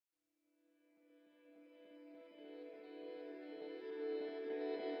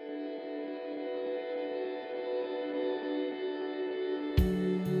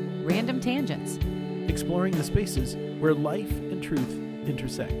Tangents. Exploring the spaces where life and truth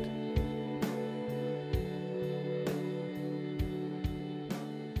intersect.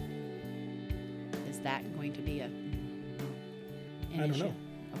 Is that going to be an I don't issue? know.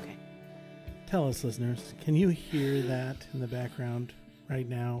 Okay. Tell us, listeners, can you hear that in the background right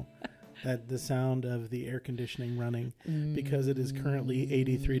now? That the sound of the air conditioning running because it is currently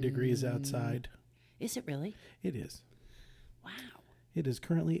 83 degrees outside. Is it really? It is. Wow. It is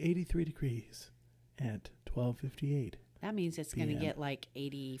currently 83 degrees at 12:58, That means it's going to PM. get like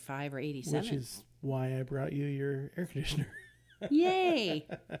 85 or 87. which is why I brought you your air conditioner. Yay.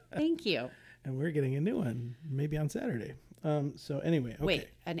 Thank you. And we're getting a new one, maybe on Saturday. So anyway, okay. Wait,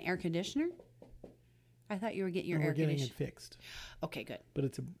 an air conditioner? I thought you were getting your No, air we're getting conditioner. it fixed, Okay, good. but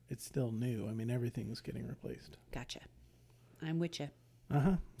it's still new. I mean, everything's getting replaced. Gotcha. I'm with you.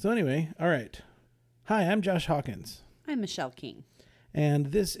 So anyway, all right. Hi, I'm Josh Hawkins, I'm Michelle King. and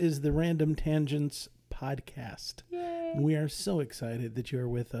this is the Random Tangents podcast. Yay. And we are so excited that you are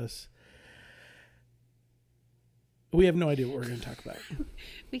with us. We have no idea what we're going to talk about.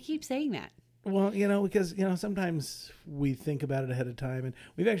 We keep saying that. Well, because, sometimes we think about it ahead of time, and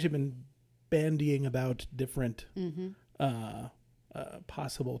we've actually been bandying about different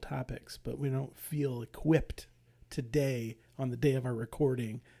possible topics, but we don't feel equipped today on the day of our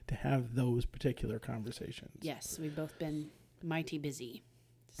recording to have those particular conversations. Yes, we've both been mighty busy,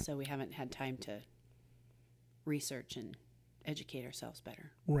 so we haven't had time to research and educate ourselves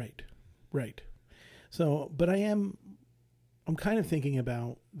better. Right. So, but I'm kind of thinking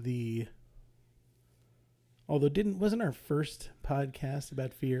about although wasn't our first podcast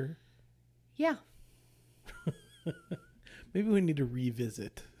about fear? Yeah. Maybe we need to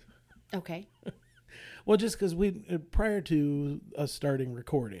revisit. Okay. Well, just because prior to us starting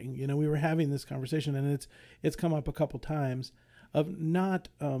recording, we were having this conversation, and it's come up a couple times of not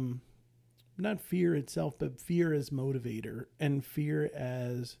fear itself, but fear as motivator and fear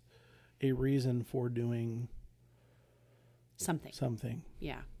as a reason for doing something.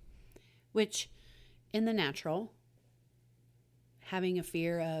 Yeah. Which, in the natural, having a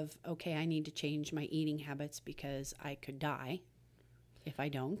fear of, okay, I need to change my eating habits because I could die if I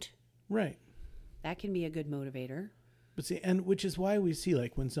don't. Right. That can be a good motivator. But see, and which is why we see,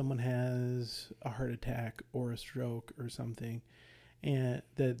 like, when someone has a heart attack or a stroke or something, and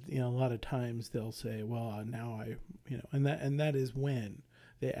that, a lot of times they'll say, well, now and that is when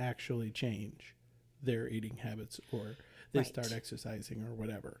they actually change their eating habits, or they Right. start exercising or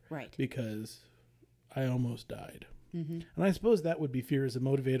whatever. Right. Because I almost died. Mm-hmm. And I suppose that would be fear as a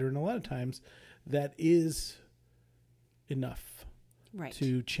motivator. And a lot of times that is enough Right.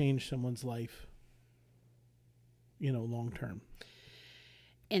 to change someone's life, long term.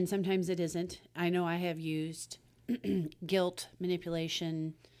 And sometimes it isn't. I know I have used guilt,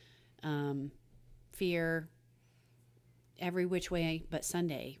 manipulation, fear, every which way but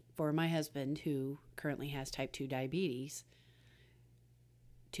Sunday for my husband, who currently has type 2 diabetes,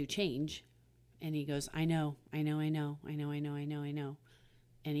 to change. And he goes, I know. And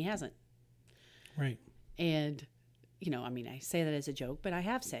he hasn't. Right. And, I say that as a joke, but I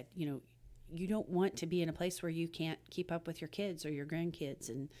have said, you don't want to be in a place where you can't keep up with your kids or your grandkids.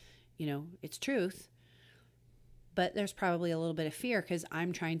 And, it's truth. But there's probably a little bit of fear because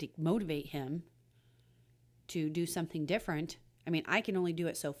I'm trying to motivate him to do something different. I can only do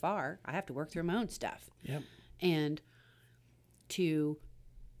it so far. I have to work through my own stuff. Yep. And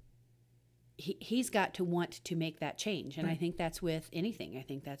he's got to want to make that change. And Right. I think that's with anything. I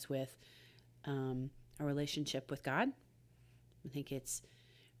think that's with a relationship with God. I think it's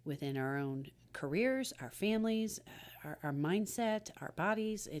within our own careers, our families, our mindset, our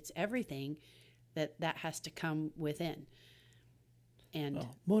bodies. It's everything that has to come within. And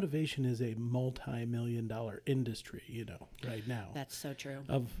Well, motivation is a multi-million-dollar industry, right now. that's so true.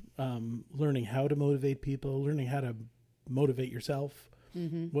 Of learning how to motivate people, learning how to motivate yourself.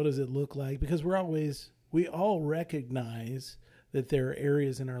 Mm-hmm. What does it look like? Because we all recognize that there are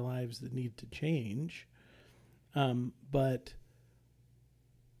areas in our lives that need to change, but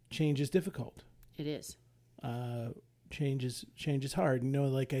change is difficult. It is. Change is hard.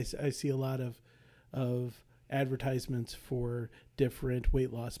 Like I see a lot of advertisements for different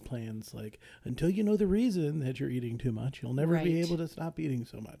weight loss plans, like, until you know the reason that you're eating too much, you'll never be Right. able to stop eating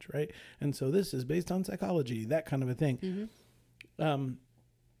so much, right? And so this is based on psychology, that kind of a thing. Mm-hmm.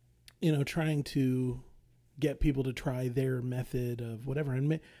 Trying to get people to try their method of whatever,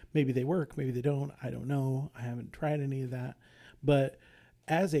 and maybe they work, maybe they don't. I don't know. I haven't tried any of that. But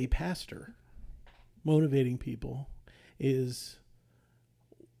as a pastor, motivating people is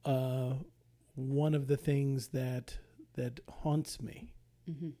one of the things that haunts me.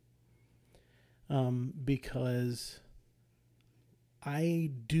 Mm-hmm. because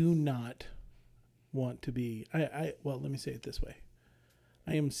I do not want to be, well, let me say it this way.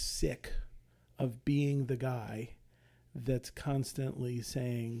 I am sick of being the guy that's constantly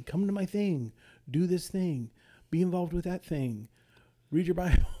saying, come to my thing, do this thing, be involved with that thing, read your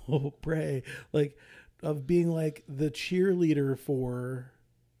Bible, pray, like, of being like the cheerleader for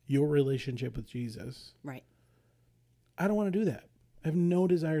your relationship with Jesus. Right. I don't want to do that. I have no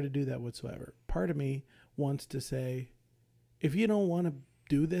desire to do that whatsoever. Part of me wants to say, if you don't want to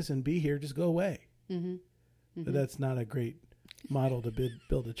do this and be here, just go away. Mm-hmm. Mm-hmm. But that's not a great model to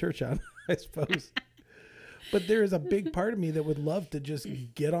build a church on, I suppose. But there is a big part of me that would love to just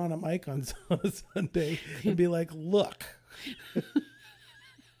get on a mic on Sunday and be like, look.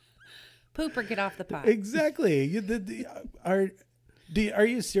 Poop or get off the pot. Exactly. Are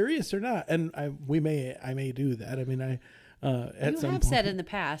you serious or not? And I may do that. I mean, at some point, said in the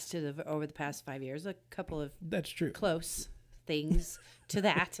past, over the past 5 years, a couple of that's true close things to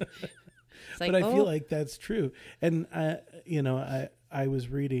that. But I feel like that's true. And I was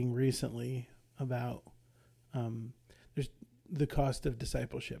reading recently about there's the cost of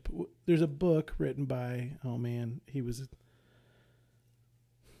discipleship. There's a book written by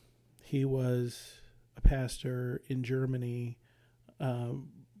he was a pastor in Germany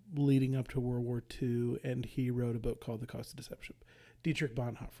leading up to World War II, and he wrote a book called The Cost of Discipleship. Dietrich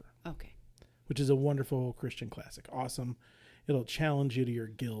Bonhoeffer. Okay. Which is a wonderful Christian classic. Awesome. It'll challenge you to your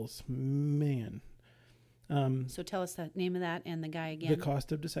gills. Man. So tell us the name of that and the guy again. The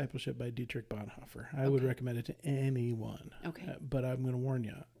Cost of Discipleship by Dietrich Bonhoeffer. I would recommend it to anyone. Okay. But I'm going to warn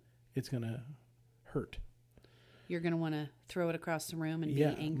you, it's going to hurt. You're going to want to throw it across the room and be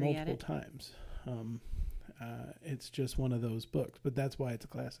angry at it? Multiple times. It's just one of those books. But that's why it's a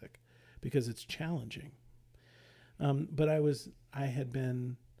classic, because it's challenging. But I've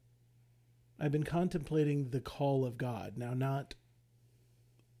been contemplating the call of God. Now,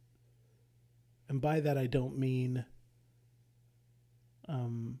 and by that I don't mean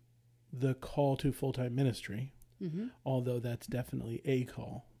the call to full-time ministry, although that's definitely a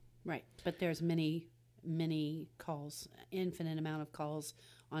call. Right. But there's many calls, infinite amount of calls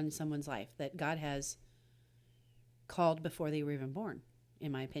on someone's life that God has called before they were even born,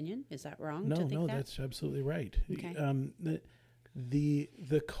 in my opinion. Is that wrong to think that? No, that's absolutely right. Okay.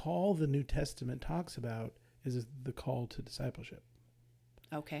 The call the New Testament talks about is the call to discipleship.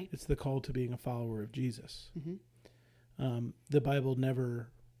 Okay. It's the call to being a follower of Jesus. Mm-hmm. The Bible never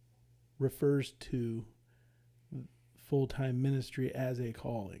refers to full-time ministry as a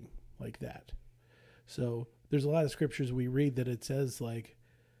calling like that. So there's a lot of scriptures we read that it says like,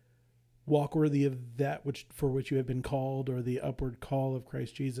 walk worthy of that for which you have been called, or the upward call of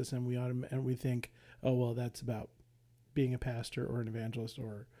Christ Jesus, and we think, oh well, that's about being a pastor or an evangelist,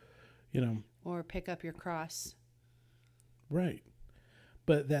 or or pick up your cross. Right.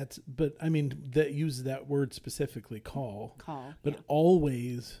 But I mean, that uses that word specifically, call. But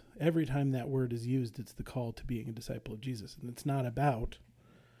always, every time that word is used, it's the call to being a disciple of Jesus. And it's not about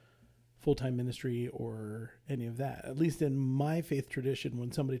full-time ministry or any of that. At least in my faith tradition,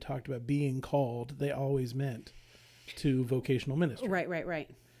 when somebody talked about being called, they always meant to vocational ministry. Right.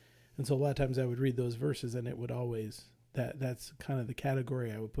 And so a lot of times I would read those verses, and it would always, that's kind of the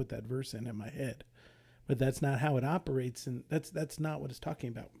category I would put that verse in my head. But that's not how it operates, and that's not what it's talking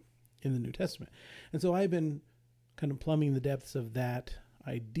about in the New Testament. And so I've been kind of plumbing the depths of that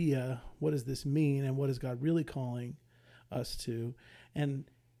idea. What does this mean, and what is God really calling us to? And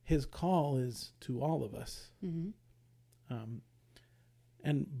his call is to all of us. Mm-hmm.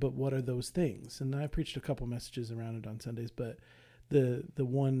 But what are those things? And I preached a couple messages around it on Sundays, but the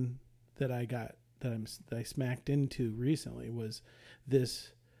one that I smacked into recently was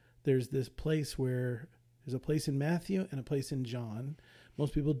this. There's this place where there's a place in Matthew and a place in John.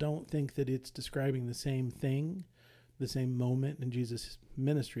 Most people don't think that it's describing the same thing, the same moment in Jesus'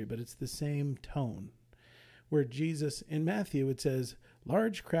 ministry, but it's the same tone. Where Jesus, in Matthew, it says,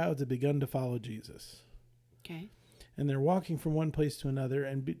 large crowds have begun to follow Jesus. Okay. And they're walking from one place to another,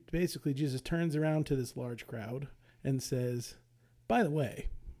 and basically Jesus turns around to this large crowd and says, by the way,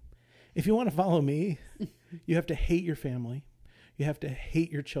 if you want to follow me, you have to hate your family. You have to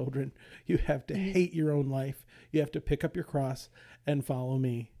hate your children. You have to hate your own life. You have to pick up your cross and follow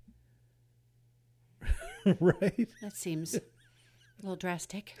me. Right? That seems a little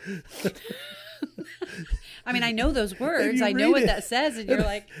drastic. I mean, I know those words. I know what that says. And you're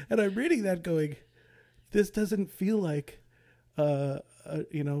like... And I'm reading that going, this doesn't feel like,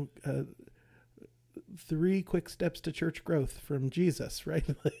 3 quick steps to church growth from Jesus, right?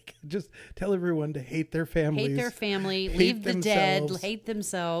 Like, just tell everyone to hate their families, hate their family, hate leave the dead, themselves, hate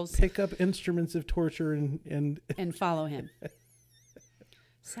themselves, pick up instruments of torture and follow him.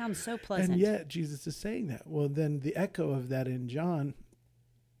 Sounds so pleasant. And yet Jesus is saying that. Well, then the echo of that in John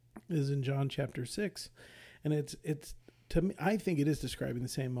is in John chapter 6. And it's to me, I think it is describing the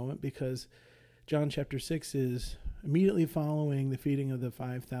same moment, because John chapter 6 is immediately following the feeding of the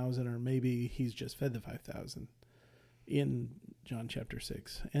 5,000, or maybe he's just fed the 5,000 in John chapter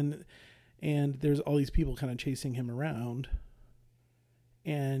 6. And there's all these people kind of chasing him around.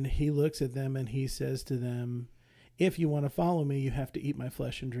 And he looks at them and he says to them, if you want to follow me, you have to eat my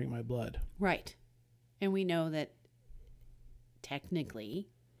flesh and drink my blood. Right. And we know that technically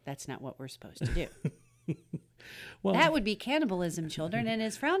that's not what we're supposed to do. Well, that would be cannibalism, children, and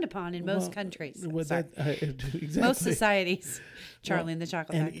is frowned upon in most countries. Exactly. Most societies. Charlie and the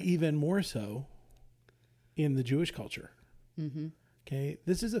Chocolate Factory. And even more so in the Jewish culture. Mm-hmm. Okay.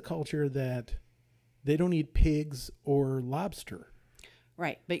 This is a culture that they don't eat pigs or lobster.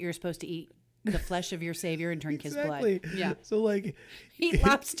 Right. But you're supposed to eat the flesh of your Savior and drink Exactly. his blood. Yeah. So, like, eat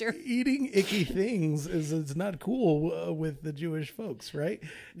lobster. Eating icky things it's not cool with the Jewish folks, right?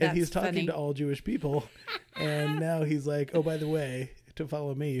 That's and he's talking funny. to all Jewish people, and now he's like, "Oh, by the way, to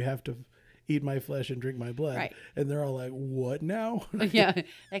follow me, you have to eat my flesh and drink my blood." Right. And they're all like, "What now?" Yeah.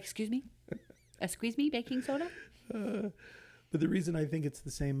 Excuse me, baking soda. But the reason I think it's the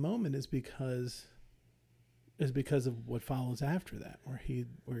same moment is because of what follows after that, where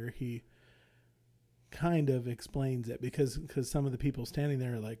he kind of explains it, because some of the people standing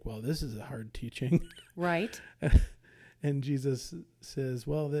there are like, well, this is a hard teaching. Right. And Jesus says,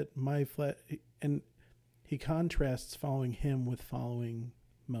 well, that my flesh, and he contrasts following him with following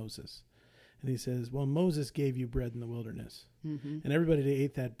Moses. And he says, well, Moses gave you bread in the wilderness, Mm-hmm. and everybody that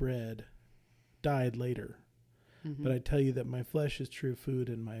ate that bread died later. Mm-hmm. But I tell you that my flesh is true food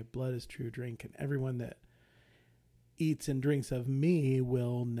and my blood is true drink, and everyone that eats and drinks of me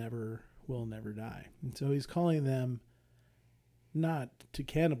will never die. And so he's calling them not to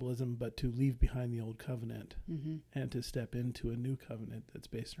cannibalism, but to leave behind the old covenant, Mm-hmm. and to step into a new covenant that's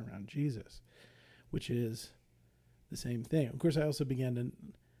based around Jesus, which is the same thing. Of course, I also began to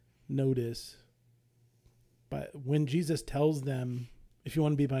notice, but when Jesus tells them, if you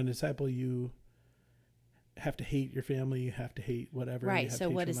want to be my disciple, you have to hate your family, you have to hate whatever. Right. So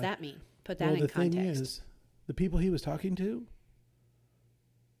what does that mean? Put that well, in the context. thing is, the people he was talking to,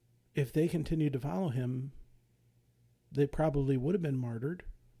 if they continued to follow him, they probably would have been martyred.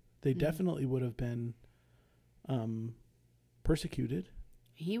 They definitely would have been persecuted.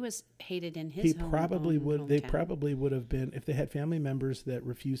 He was hated in his They probably hometown. would have been, if they had family members that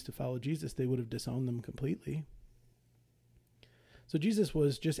refused to follow Jesus, they would have disowned them completely. So Jesus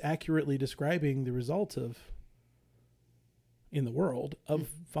was just accurately describing the results in the world of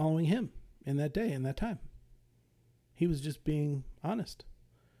following him in that day, in that time. He was just being honest.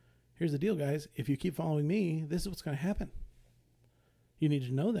 Here's the deal, guys. If you keep following me, this is what's going to happen. You need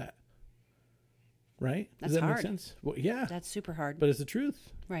to know that. Right? That's Does that hard. make sense? Well, yeah. That's super hard. But it's the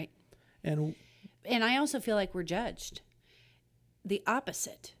truth. Right. And I also feel like we're judged. The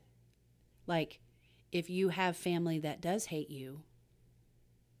opposite. Like, if you have family that does hate you,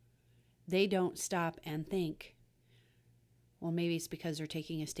 they don't stop and think, well, maybe it's because they're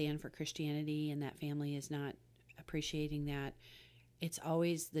taking a stand for Christianity and that family is not appreciating that. It's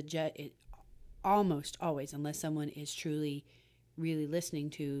always almost always, unless someone is truly, really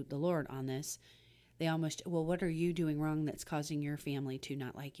listening to the Lord on this, they almost, well, what are you doing wrong that's causing your family to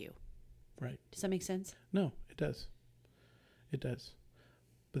not like you? right. Does that make sense? No, it does. It does.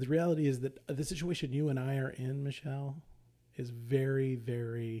 But the reality is that the situation you and I are in, Michelle, is very,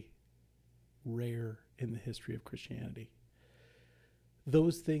 very rare in the history of Christianity.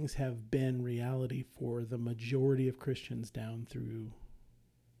 Those things have been reality for the majority of Christians down through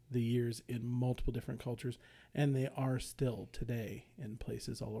the years in multiple different cultures, and they are still today in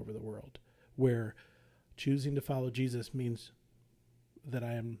places all over the world where choosing to follow Jesus means that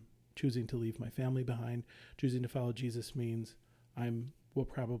I am choosing to leave my family behind. Choosing to follow Jesus means will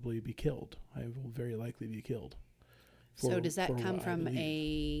probably be killed. I will very likely be killed. So does that come what I from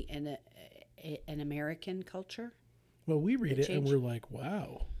believe. an American culture? Well, we read The it and change? we're like,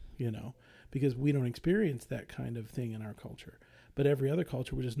 wow, because we don't experience that kind of thing in our culture. But every other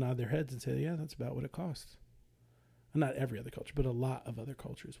culture would just nod their heads and say, yeah, that's about what it costs. Not every other culture, but a lot of other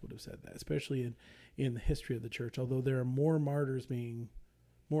cultures would have said that, especially in the history of the church. Although there are more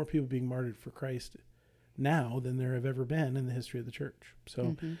people being martyred for Christ now than there have ever been in the history of the church.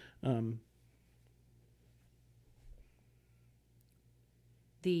 So,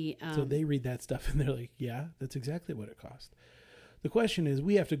 So they read that stuff and they're like, yeah, that's exactly what it cost. The question is,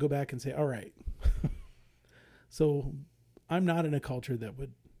 we have to go back and say, all right, so I'm not in a culture that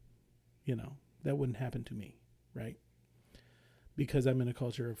would, that wouldn't happen to me, right? Because I'm in a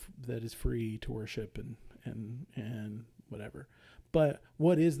culture that is free to worship and whatever. But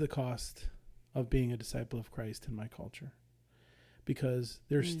what is the cost of being a disciple of Christ in my culture? Because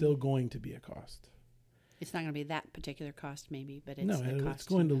there's still going to be a cost. It's not going to be that particular cost, maybe, but it's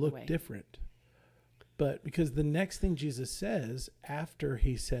going to look way. different. But because the next thing Jesus says after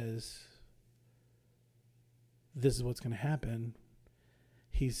he says, this is what's going to happen,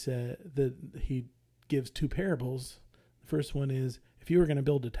 he said that he gives two parables. The first one is, if you were going to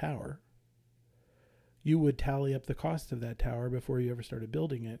build a tower, you would tally up the cost of that tower before you ever started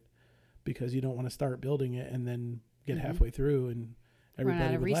building it, because you don't want to start building it and then get halfway through and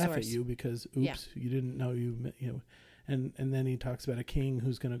everybody would laugh at you because, oops, you didn't know and then he talks about a king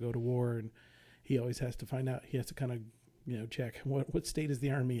who's going to go to war, and he always has to find out, he has to kind of, check what state is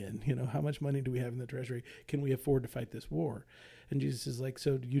the army in, how much money do we have in the treasury? Can we afford to fight this war? And Jesus is like,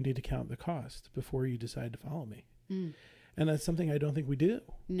 so you need to count the cost before you decide to follow me. And that's something I don't think we do.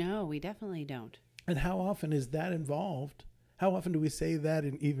 No, we definitely don't. And how often is that involved? How often do we say that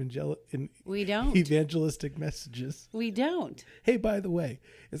in we don't. evangelistic messages? We don't. Hey, by the way,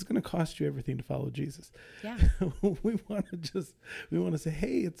 it's going to cost you everything to follow Jesus. Yeah. we want to say,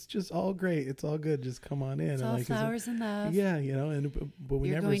 hey, it's just all great. It's all good. Just come on in. It's all flowers and love. Yeah, but we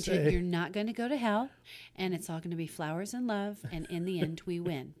never say. You're not going to go to hell, and it's all going to be flowers and love, and in the end we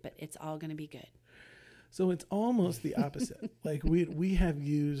win, but it's all going to be good. So it's almost the opposite. Like we have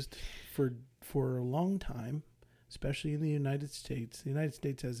used for a long time, especially in the United States. The United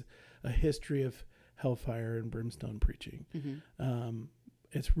States has a history of hellfire and brimstone preaching.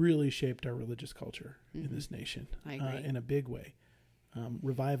 It's really shaped our religious culture in this nation in a big way.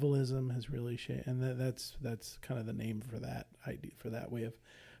 Revivalism has really shaped, and that's kind of the name for that idea, for that way of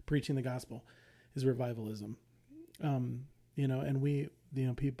preaching the gospel, is revivalism. And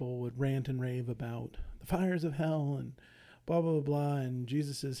people would rant and rave about the fires of hell and blah, blah, blah, blah, and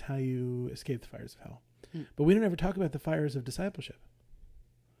Jesus is how you escape the fires of hell. But we don't ever talk about the fires of discipleship.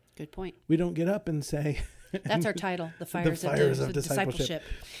 Good point. We don't get up and say... That's our title, the fires of discipleship.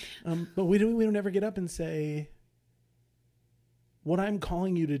 But we don't ever get up and say, what I'm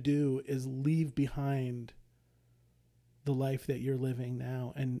calling you to do is leave behind the life that you're living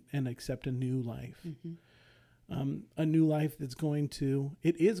now and accept a new life. A new life that's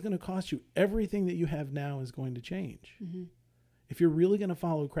it is going to cost you. Everything that you have now is going to change. If you're really going to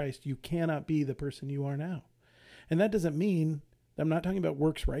follow Christ, you cannot be the person you are now. And that doesn't mean, I'm not talking about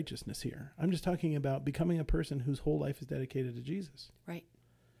works righteousness here. I'm just talking about becoming a person whose whole life is dedicated to Jesus. Right.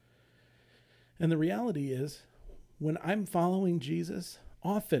 And the reality is, when I'm following Jesus,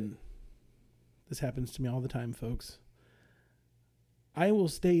 often, this happens to me all the time, folks, I will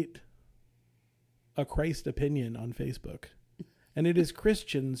state a Christ opinion on Facebook, and it is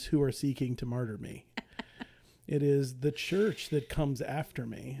Christians who are seeking to martyr me. It is the church that comes after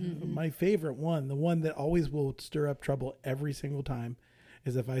me. My favorite one, the one that always will stir up trouble every single time,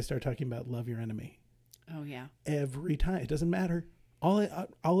 is if I start talking about love your enemy. Oh, yeah. Every time. It doesn't matter. All I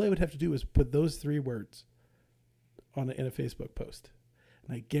would have to do is put those 3 words in a Facebook post.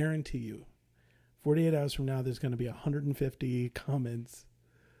 And I guarantee you, 48 hours from now, there's going to be 150 comments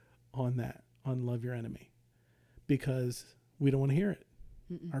on that, on love your enemy. Because we don't want to hear it.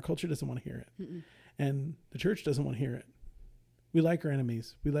 Our culture doesn't want to hear it. And the church doesn't want to hear it. We like our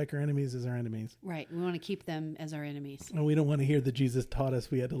enemies. We like our enemies as our enemies. Right. We want to keep them as our enemies. And we don't want to hear that Jesus taught us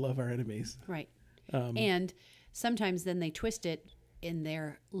we had to love our enemies. Right. And sometimes then they twist it in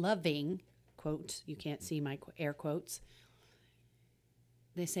their loving quotes. You can't see my air quotes.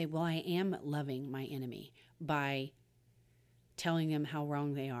 They say, well, I am loving my enemy by telling them how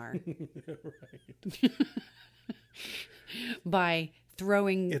wrong they are. Right. By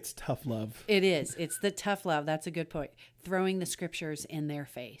throwing... It's tough love. It is. It's the tough love. That's a good point. Throwing the scriptures in their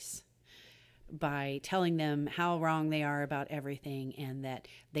face by telling them how wrong they are about everything and that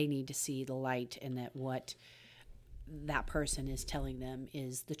they need to see the light and that what that person is telling them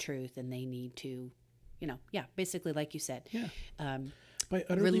is the truth and they need to, basically like you said. Yeah. By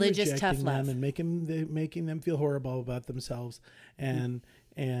utterly religious rejecting tough love them and making them feel horrible about themselves and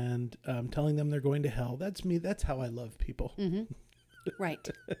telling them they're going to hell. That's me. That's how I love people. Right.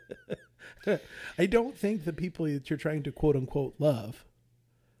 I don't think the people that you're trying to quote unquote love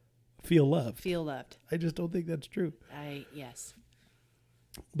feel loved. I just don't think that's true. Yes.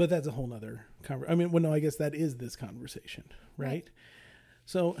 But that's a whole nother conversation. I guess that is this conversation, right?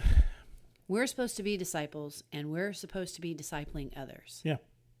 So we're supposed to be disciples and we're supposed to be discipling others. Yeah.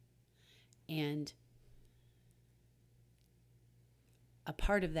 And a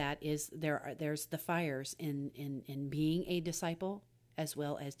part of that is there's the fires in being a disciple as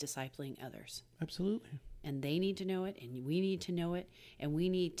well as discipling others. Absolutely. And they need to know it, and we need to know it, and we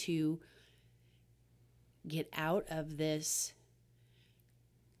need to get out of this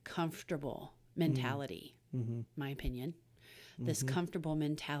comfortable mentality, my opinion. This comfortable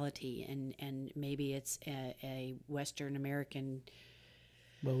mentality, and maybe it's a Western American.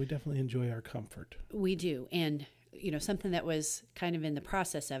 Well, we definitely enjoy our comfort. We do. And something that was kind of in the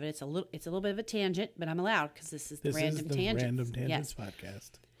process of it. It's a little bit of a tangent, but I'm allowed because this is the Random Tangents. Random Tangents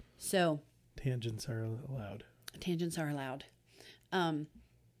podcast. So tangents are allowed. Tangents are allowed.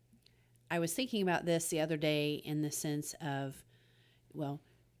 I was thinking about this the other day in the sense of, well,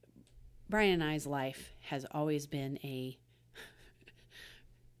 Brian and I's life has always been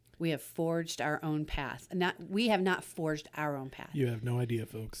we have forged our own path. We have not forged our own path. You have no idea,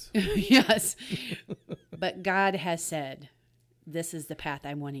 folks. Yes. But God has said, this is the path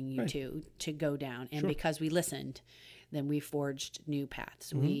I'm wanting you to go down. And because we listened, then we forged new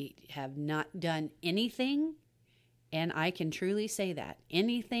paths. We have not done anything, and I can truly say that,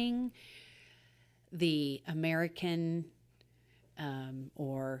 anything the American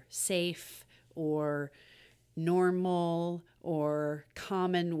or safe or normal or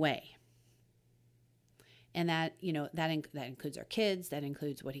common way. And that, that includes our kids, that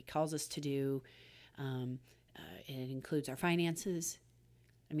includes what he calls us to do. It includes our finances.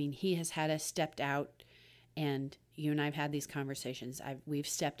 I mean, he has had us stepped out, and you and I have had these conversations. We've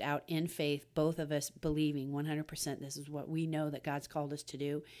stepped out in faith, both of us believing 100% this is what we know that God's called us to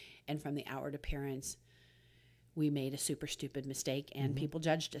do. And from the outward appearance, we made a super stupid mistake, and people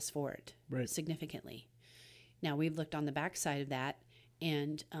judged us for it significantly. Now, we've looked on the backside of that,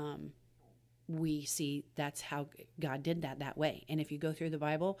 and we see that's how God did that way. And if you go through the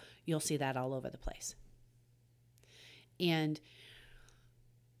Bible, you'll see that all over the place. And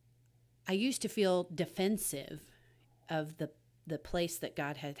I used to feel defensive of the place that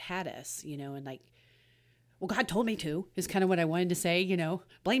God had us, and like, well, God told me to, is kind of what I wanted to say,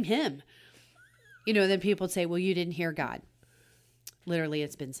 blame him. Then people would say, well, you didn't hear God. Literally,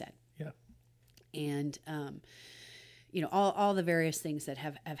 it's been said. Yeah. And, all the various things that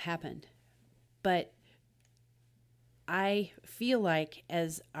have happened. But I feel like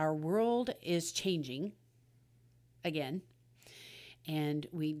as our world is changing again, and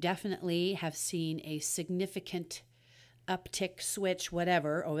we definitely have seen a significant uptick, switch,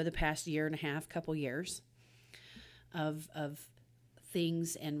 whatever, over the past year and a half, couple years of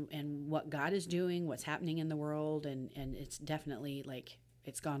things and what God is doing, what's happening in the world, and it's definitely like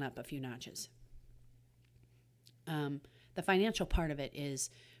it's gone up a few notches. The financial part of it is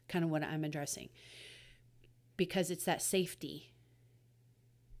kind of what I'm addressing, because it's that safety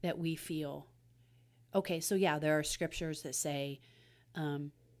that we feel. Okay, so yeah, there are scriptures that say,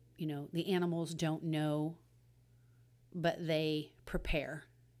 the animals don't know, but they prepare.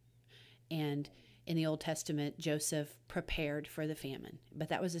 And in the Old Testament, Joseph prepared for the famine, but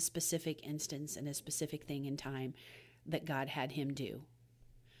that was a specific instance and a specific thing in time that God had him do.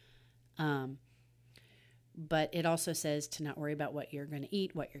 But it also says to not worry about what you're going to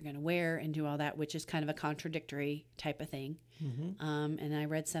eat, what you're going to wear, and do all that, which is kind of a contradictory type of thing. And I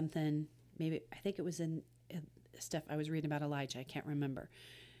read something, I think it was in stuff I was reading about Elijah. I can't remember.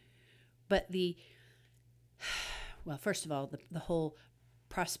 But first of all, the whole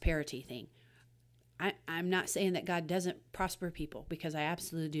prosperity thing. I'm not saying that God doesn't prosper people, because I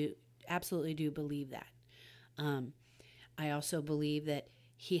absolutely do believe that. I also believe that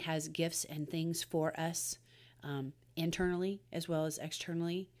he has gifts and things for us, internally as well as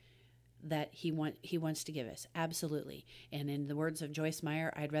externally, that he wants to give us. Absolutely. And in the words of Joyce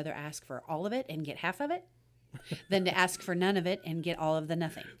Meyer, I'd rather ask for all of it and get half of it than to ask for none of it and get all of the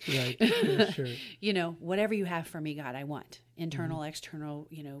nothing. Right. Yeah, sure. Whatever you have for me, God, I want. Internal, external,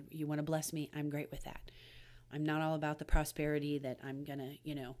 you want to bless me, I'm great with that. I'm not all about the prosperity that I'm going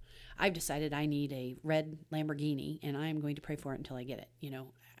to, I've decided I need a red Lamborghini and I'm going to pray for it until I get it.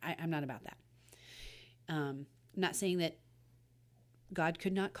 I'm not about that. I'm not saying that God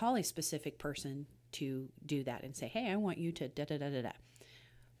could not call a specific person to do that and say, hey, I want you to da-da-da-da-da.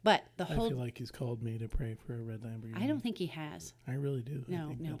 But I feel like he's called me to pray for a red Lamborghini. I don't think he has. I really do. No, I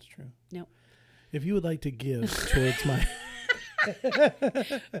think that's true. No. If you would like to give towards my...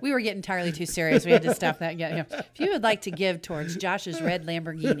 We were getting entirely too serious. We had to stop that. Yeah. If you would like to give towards Josh's red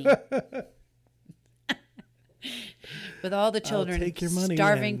Lamborghini, with all the children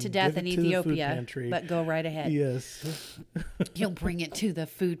starving to death in Ethiopia, but go right ahead. Yes. You'll bring it to the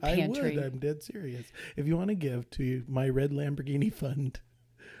food pantry. I would. I'm dead serious. If you want to give to my red Lamborghini fund,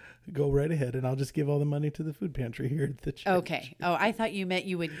 go right ahead, and I'll just give all the money to the food pantry here at the church. Okay. Oh, I thought you meant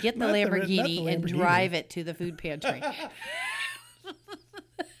you would get the Not the Lamborghini and Lamborghini. drive it to the food pantry.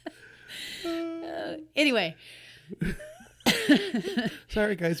 Anyway.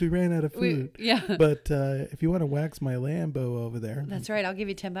 Sorry, guys, we ran out of food. Yeah. But if you want to wax my Lambo over there. That's right. I'll give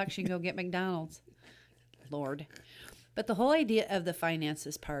you $10. You can go get McDonald's. Lord. But the whole idea of the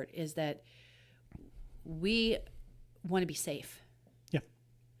finances part is that we want to be safe. Yeah.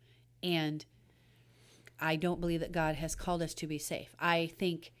 And I don't believe that God has called us to be safe. I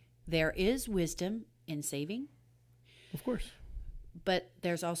think there is wisdom in saving. Of course. But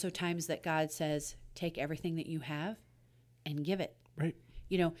there's also times that God says, take everything that you have and give it. Right.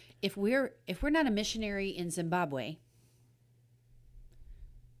 You know, if we're not a missionary in Zimbabwe,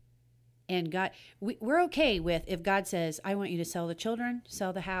 and God, we're okay with if God says, I want you to sell the children,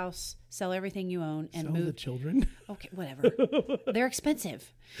 sell the house, sell everything you own, and Sell move. the children. Okay, whatever. They're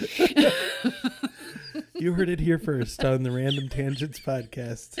expensive. You heard it here first on the Random Tangents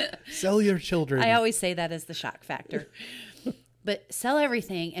podcast. Sell your children. I always say that as the shock factor. But sell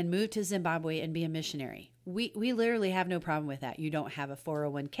everything and move to Zimbabwe and be a missionary. We literally have no problem with that. You don't have a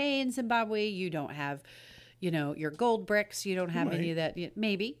 401k in Zimbabwe. You don't have, your gold bricks. You don't have any of that.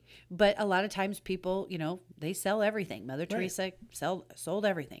 Maybe. But a lot of times people, they sell everything. Mother Teresa sold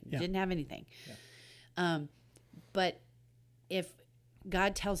everything. Yeah. Didn't have anything. Yeah. But if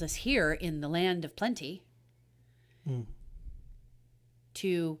God tells us here in the land of plenty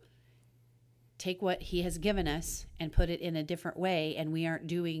to take what he has given us and put it in a different way, and we aren't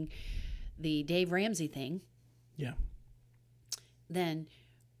doing the Dave Ramsey thing, Yeah. then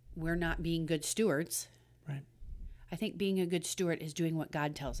we're not being good stewards. Right. I think being a good steward is doing what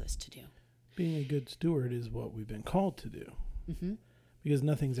God tells us to do. Being a good steward is what we've been called to do. Mm-hmm. Because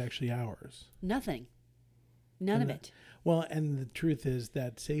nothing's actually ours. Nothing. None of it. Well, and the truth is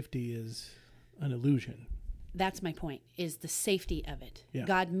that safety is an illusion. That's my point, is the safety of it. Yeah.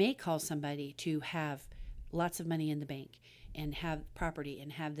 God may call somebody to have lots of money in the bank and have property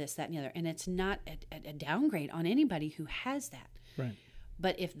and have this, that, and the other. And it's not a downgrade on anybody who has that. Right.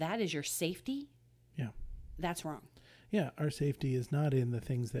 But if that is your safety, Yeah. that's wrong. Yeah. Our safety is not in the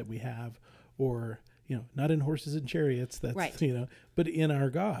things that we have or, not in horses and chariots. That's, Right. But in our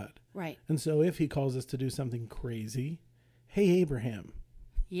God. Right. And so if he calls us to do something crazy, hey, Abraham,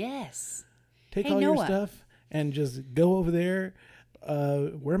 Yes. take Hey, all your Noah. stuff and just go over there.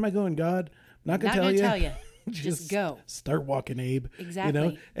 Where am I going, God? Not going to tell you. Just go. Start walking, Abe.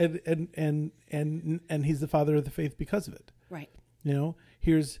 Exactly. And he's the father of the faith because of it. Right.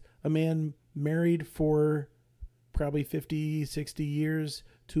 Here's a man married for probably 50, 60 years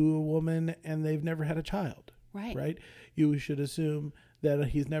to a woman, and they've never had a child. Right. Right? You should assume that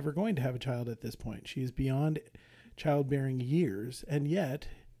he's never going to have a child at this point. She's beyond childbearing years, and yet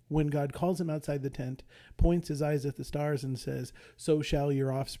when God calls him outside the tent, points his eyes at the stars and says, so shall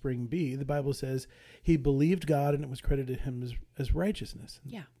your offspring be, the Bible says he believed God and it was credited him as righteousness.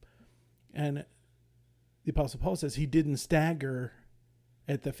 Yeah. And the Apostle Paul says he didn't stagger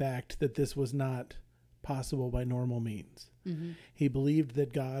at the fact that this was not possible by normal means. Mm-hmm. He believed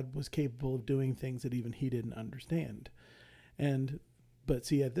that God was capable of doing things that even he didn't understand. But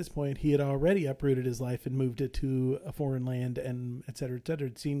see, at this point, he had already uprooted his life and moved it to a foreign land and et cetera,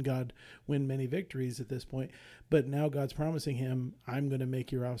 had seen God win many victories at this point. But now God's promising him, I'm going to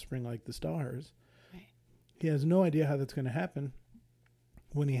make your offspring like the stars. Right. He has no idea how that's going to happen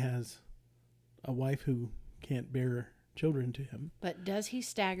when he has a wife who can't bear children to him. But does he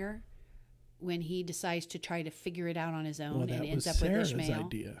stagger when he decides to try to figure it out on his own Well, and that ends was up with Sarah's Ishmael?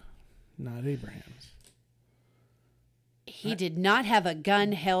 idea, not Abraham's. He did not have a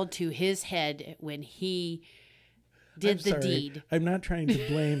gun held to his head when he did the deed. I'm not trying to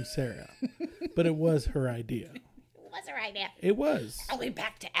blame Sarah, but it was her idea. It was her idea. It was. All the way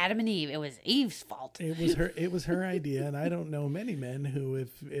back to Adam and Eve. It was Eve's fault. It was her idea, and I don't know many men who,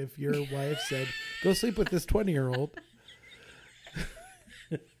 if your wife said, "Go sleep with this 20-year-old,"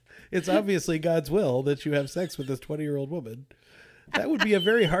 it's obviously God's will that you have sex with this 20-year-old woman. That would be a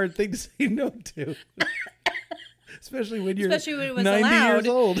very hard thing to say no to. Especially when you're Especially when it was 90 allowed. years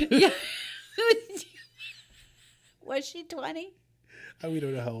old. Yeah. Was she 20? We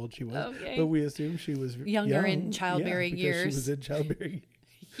don't know how old she was, Okay. but we assume she was Younger in young. childbearing because years. She was in childbearing.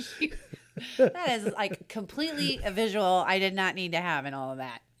 That is like completely a visual I did not need to have in all of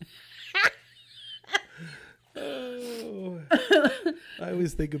that. Oh, I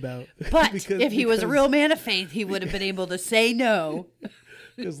always think about. But if he was a real man of faith, he would have been able to say no.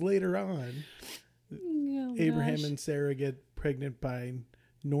 Because later on, Oh, Abraham gosh. and Sarah get pregnant by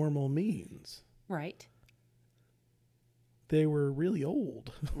normal means. Right. they were really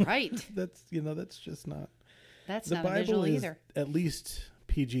old. Right. That's just not. That's The not a Bible visual is either. at least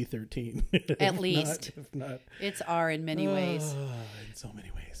PG-13. At least. If not. It's R in many ways. In so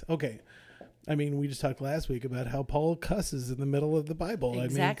many ways. Okay. I mean, we just talked last week about how Paul cusses in the middle of the Bible.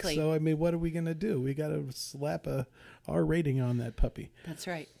 Exactly. I mean, what are we going to do? We got to slap a R rating on that puppy. That's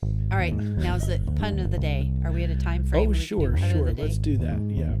right. All right. Now's the pun of the day. Are we at a time frame? Oh, where we can do sure. pun of the day? Let's do that.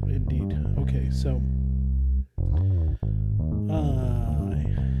 Yeah, indeed. Okay, so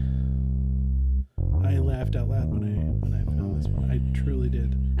I laughed out loud when I found this one. I truly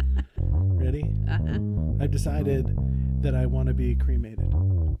did. Ready? I've decided that I want to be cremated.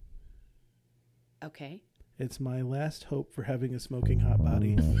 Okay. It's my last hope for having a smoking hot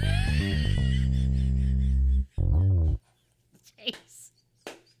body. Jeez.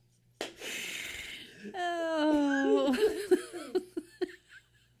 Oh.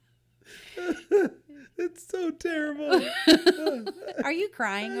 It's so terrible. Are you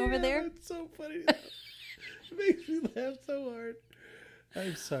crying over there? It's so funny. It makes me laugh so hard.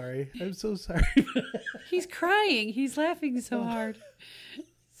 I'm sorry. I'm so sorry. He's crying. He's laughing so hard.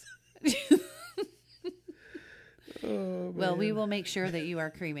 Oh, Well, we man. will make sure that you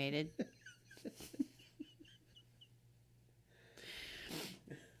are cremated.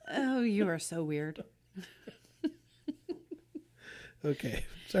 Oh, you are so weird. Okay.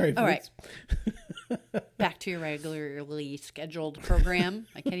 Sorry. All right. folks. Back to your regularly scheduled program.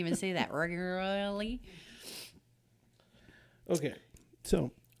 I can't even say that regularly. Okay.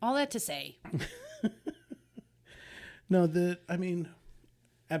 So, All that to say, no,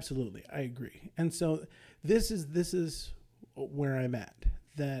 absolutely, I agree. And so this is where I'm at,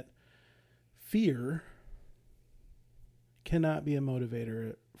 that fear cannot be a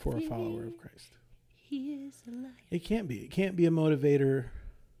motivator for a follower of Christ. he is a liar. It can't be. It can't be a motivator.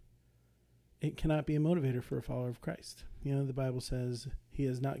 It cannot be a motivator for a follower of Christ. You know, the Bible says he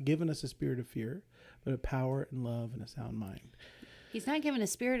has not given us a spirit of fear, but of power and love and a sound mind. He's not given a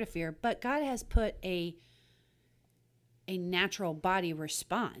spirit of fear, but God has put a natural body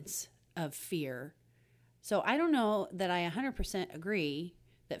response of fear. So I don't know that I 100% agree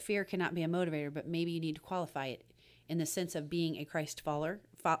that fear cannot be a motivator, but maybe you need to qualify it in the sense of being a Christ follower,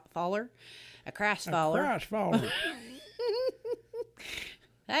 a Christ follower. Christ follower.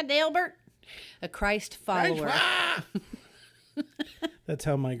 That Delbert, a Christ follower. That's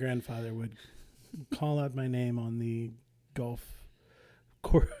how my grandfather would call out my name on the golf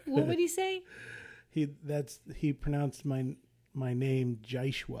course. What would he say? He pronounced my name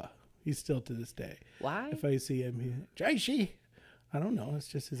Joshua. He's still to this day. Why? If I see him, Jaishi. I don't know. It's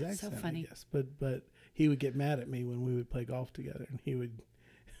just his That's so accent, funny. I guess. But he would get mad at me when we would play golf together, and he would.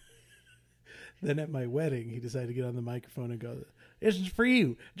 Then at my wedding, he decided to get on the microphone and go, "This is for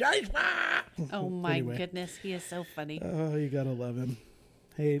you, Joshua." Oh my Anyway. goodness, he is so funny. Oh, you gotta love him.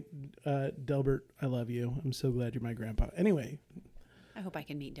 Hey, Delbert, I love you. I'm so glad you're my grandpa. Anyway, I hope I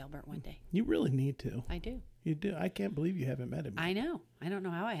can meet Delbert one day. you really need to. I do. You do. I can't believe you haven't met him. I know. I don't know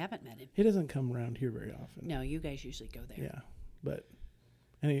how I haven't met him. He doesn't come around here very often. No, you guys usually go there. Yeah, but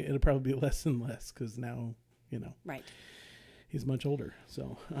it'll probably be less and less because now, Right. he's much older.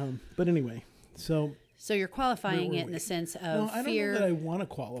 So, but anyway, so So you're qualifying Where it were in the we? sense well, of I don't fear. know that I want to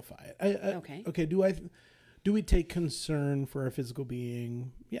qualify it. Okay. Okay. Do we take concern for our physical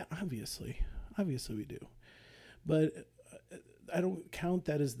being? Yeah, obviously we do. But I don't count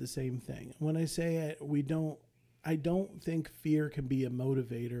that as the same thing. When I say I don't think fear can be a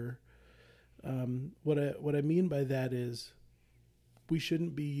motivator. What I mean by that is we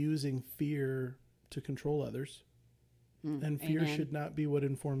shouldn't be using fear to control others, and fear amen. should not be what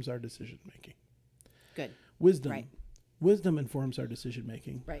informs our decision making. Good. Wisdom, Right. wisdom informs our decision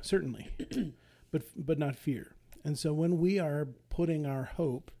making, Right. certainly, but not fear. And so when we are putting our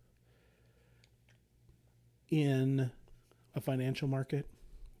hope in a financial market,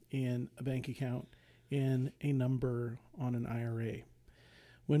 in a bank account, in a number on an IRA,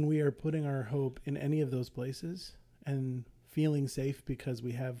 when we are putting our hope in any of those places and feeling safe because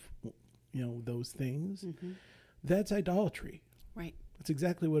we have, those things, that's idolatry. Right. That's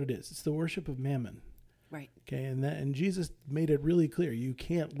exactly what it is. It's the worship of mammon. Right. Okay, and Jesus made it really clear. You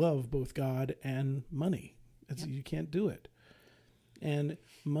can't love both God and money. You can't do it. And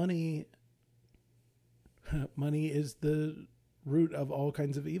money is the root of all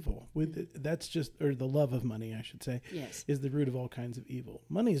kinds of evil. Or the love of money, I should say, Yes. is the root of all kinds of evil.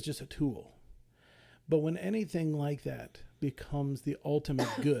 Money is just a tool. But when anything like that becomes the ultimate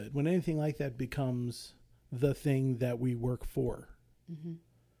good, when anything like that becomes the thing that we work for,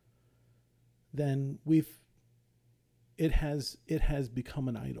 then it has become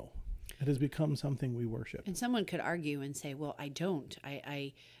an idol. It has become something we worship. And someone could argue and say, well, I don't.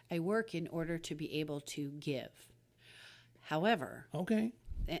 I work in order to be able to give. However, Okay.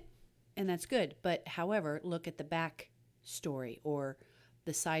 and that's good. But however, look at the back story or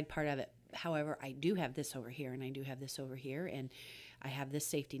the side part of it. However, I do have this over here and I do have this over here. And I have this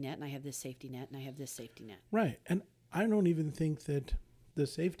safety net and I have this safety net and I have this safety net. Right. And I don't even think that the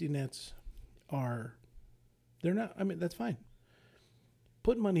safety nets they're not, I mean, that's fine.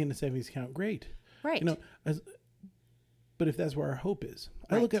 Put money in a savings account, great. Right. But if that's where our hope is,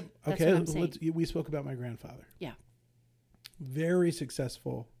 Right. I look at, That's okay, what I'm saying. we spoke about my grandfather. Yeah. Very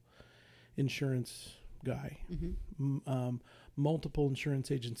successful insurance guy. Mm-hmm. Multiple insurance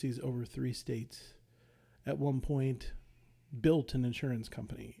agencies over 3 states. At one point, built an insurance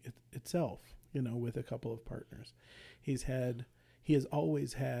company itself, with a couple of partners. He has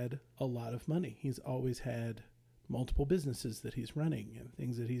always had a lot of money. He's always had multiple businesses that he's running and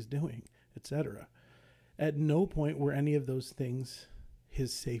things that he's doing, etc. At no point were any of those things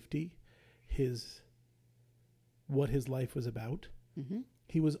his safety, what his life was about. Mm-hmm.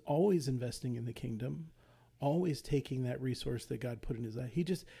 He was always investing in the kingdom, always taking that resource that God put in his life. He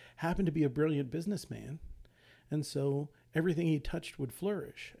just happened to be a brilliant businessman. And so everything he touched would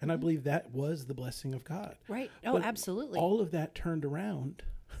flourish. And I believe that was the blessing of God. Right. Oh, But absolutely. all of that turned around.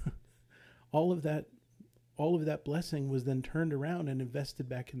 all of that blessing was then turned around and invested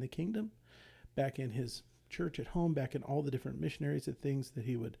back in the kingdom, back in his church at home, back in all the different missionaries and things that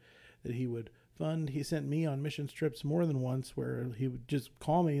he would fund. He sent me on mission trips more than once where he would just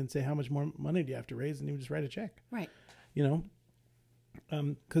call me and say, how much more money do you have to raise? And he would just write a check. Right.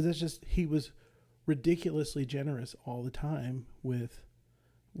 Because it's just, he was ridiculously generous all the time with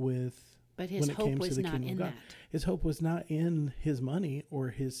But his when it hope came to was the not kingdom in of God. that. His hope was not in his money or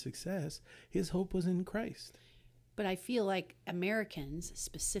his success. His hope was in Christ. But I feel like Americans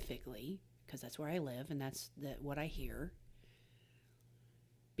specifically, because that's where I live and that's what I hear,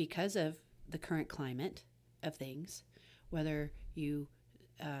 because of the current climate of things, whether you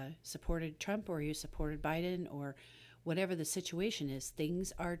supported Trump or you supported Biden or whatever the situation is,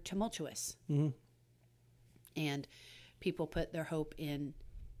 things are tumultuous. Mm-hmm. And people put their hope in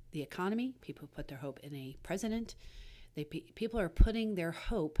the economy. People put their hope in a president. People are putting their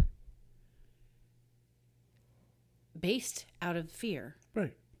hope based out of fear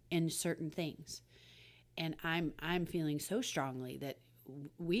Right. in certain things. And I'm feeling so strongly that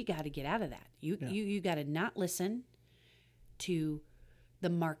we got to get out of that. You got to not listen to the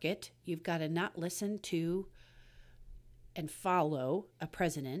market. You've got to not listen to and follow a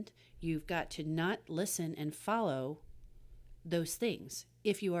president. You've got to not listen and follow those things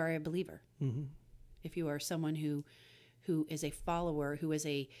if you are a believer. Mm-hmm. If you are someone who is a follower, who is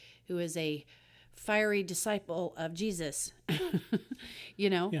a fiery disciple of Jesus,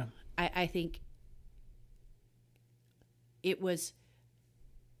 Yeah. I think it was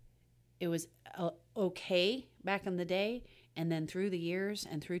okay back in the day, and then through the years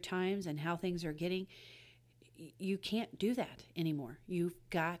and through times and how things are getting, you can't do that anymore. You've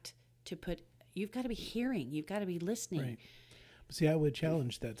got to be hearing. You've got to be listening. Right. But see, I would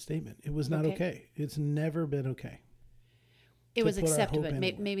challenge that statement. It was not okay. It's never been okay. It was put our accepted, hope but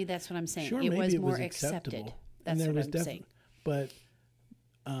anywhere. maybe that's what I'm saying. Sure, it maybe was it more was accepted. acceptable. That's and there what was I'm saying. But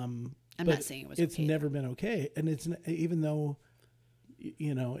I'm but not saying it was it's okay. never been okay. And it's even though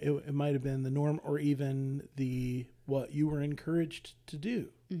it might have been the norm or even what you were encouraged to do.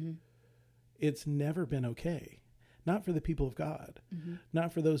 Mm-hmm. It's never been okay. Not for the people of God. Mm-hmm.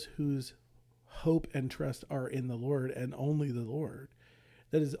 Not for those whose hope and trust are in the Lord and only the Lord.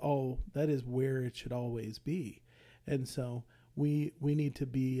 That is where it should always be. And so we need to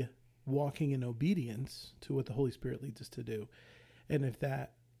be walking in obedience to what the Holy Spirit leads us to do. And if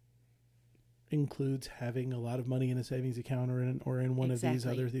that includes having a lot of money in a savings account or in one of these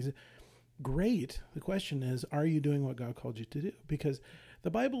other things, great. The question is, are you doing what God called you to do? Because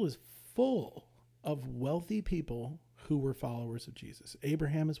the Bible is full of wealthy people who were followers of Jesus.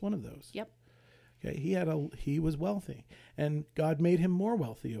 Abraham is one of those. Yep. Okay, he was wealthy, and God made him more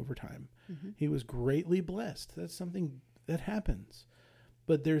wealthy over time. Mm-hmm. He was greatly blessed. That's something that happens.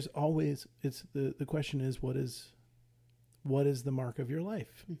 But there's always the question is what is the mark of your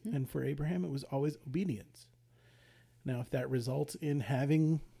life? Mm-hmm. And for Abraham, it was always obedience. Now, if that results in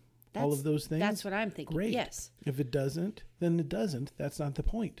having all of those things, that's what I'm thinking. Great. Yes. If it doesn't, then it doesn't. That's not the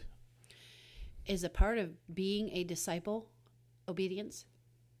point. Is a part of being a disciple obedience?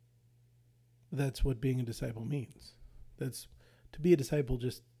 That's what being a disciple means. To be a disciple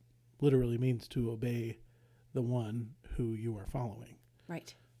just literally means to obey the one who you are following.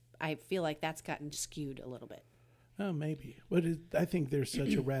 Right. I feel like that's gotten skewed a little bit. Oh, maybe. But I think there's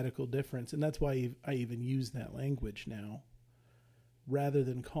such a radical difference, and that's why I even use that language now. Rather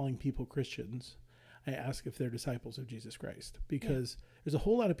than calling people Christians, I ask if they're disciples of Jesus Christ, because there's a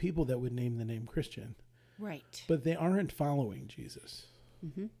whole lot of people that would name the name Christian, Right. but they aren't following Jesus.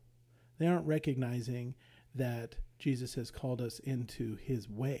 Mm-hmm. They aren't recognizing that Jesus has called us into his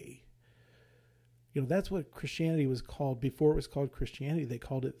way. You know, that's what Christianity was called. Before it was called Christianity, they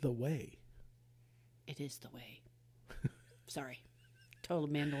called it the way. It is the way. Sorry. Total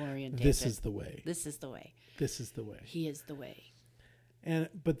Mandalorian tangent. This is the way. This is the way. This is the way. He is the way.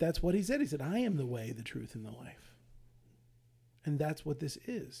 But that's what he said. He said, I am the way, the truth, and the life. And that's what this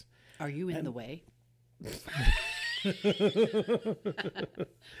is. Are you in the way?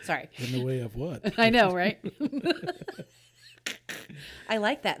 Sorry. In the way of what? I know, right? I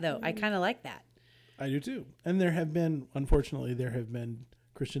like that, though. I kind of like that. I do too. And unfortunately, there have been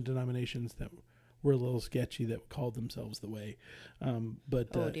Christian denominations that were a little sketchy that called themselves the way. In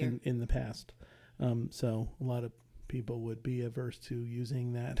the past. So a lot of people would be averse to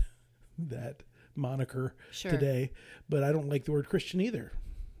using that moniker today. But I don't like the word Christian either,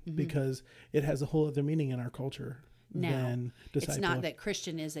 because it has a whole other meaning in our culture. Than disciple. It's not that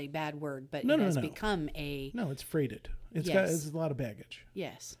Christian is a bad word, but it has become a... No, it's freighted. It's a lot of baggage.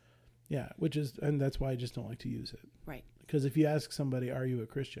 Yes. Yeah, and that's why I just don't like to use it. Right. Because if you ask somebody, are you a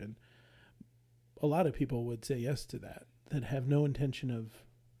Christian? A lot of people would say yes to that have no intention of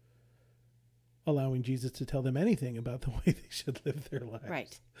allowing Jesus to tell them anything about the way they should live their lives.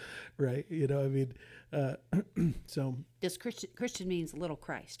 Right. Right? You know, I mean, so... Does Christian means little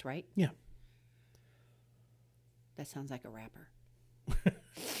Christ, right? Yeah. That sounds like a rapper.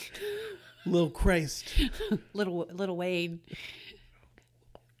 Little Christ. Little Wayne.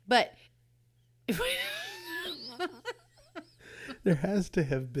 But... There has to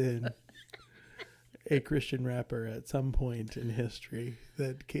have been a Christian rapper at some point in history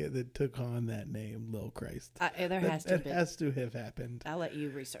that took on that name, Lil Christ. There has to have been. It has to have happened. I'll let you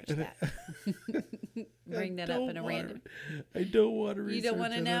research that. Bring that up in a random. I don't want to research. You don't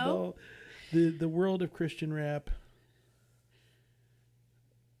want to know? The world of Christian rap.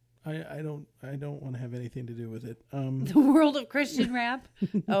 I don't want to have anything to do with it. The world of Christian rap.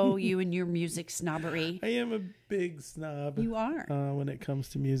 Oh, you and your music snobbery. I am a big snob. You are when it comes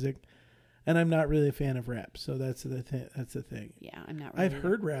to music, and I'm not really a fan of rap. So that's the thing. Yeah, I'm not. Really I've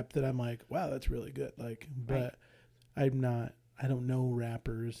heard rap that I'm like, wow, that's really good. Like, but I'm not. I don't know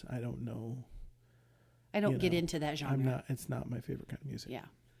rappers. I don't know. I don't get into that genre. I'm not. It's not my favorite kind of music. Yeah,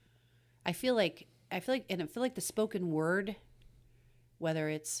 I feel like the spoken word, whether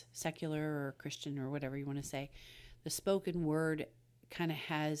it's secular or Christian or whatever you want to say, the spoken word kind of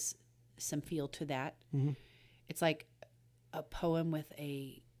has some feel to that. Mm-hmm. It's like a poem with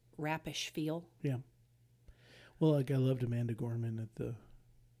a rapish feel. Yeah. Well, like I loved Amanda Gorman at the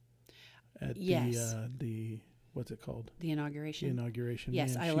what's it called? The inauguration. The inauguration.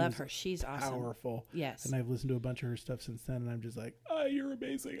 Yes, Man, I love her. She's awesome. Powerful. Yes. And I've listened to a bunch of her stuff since then, and I'm just like, oh, you're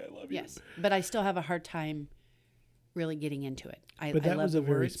amazing. I love you. Yes, but I still have a hard time really getting into it. But that I love was a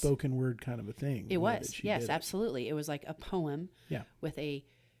very words. spoken word kind of a thing. It was. Yes, absolutely. It was like a poem. Yeah. With a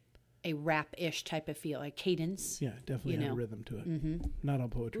rap-ish type of feel, like cadence. Yeah, definitely had a rhythm to it. Mm-hmm. Not all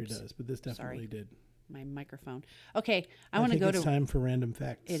poetry does, but this definitely did. My microphone. Okay, I want to go to... It's time for random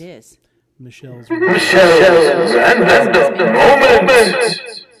facts. It is. Michelle's random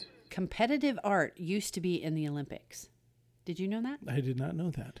moment. Competitive art used to be in the Olympics. Did you know that? I did not know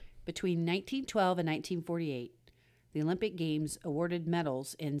that. Between 1912 and 1948, the Olympic Games awarded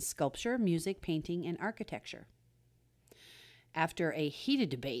medals in sculpture, music, painting, and architecture. After a heated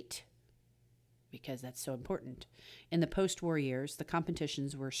debate, because that's so important, in the post-war years, the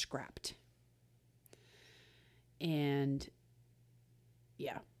competitions were scrapped. And,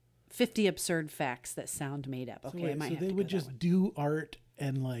 50 absurd facts that sound made up. Okay, so wait, I might so have they to would go just do art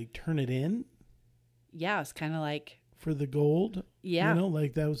and like turn it in? Yeah, it's kind of like... For the gold? Yeah. You know,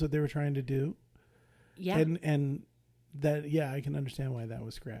 like that was what they were trying to do? Yeah. And that, I can understand why that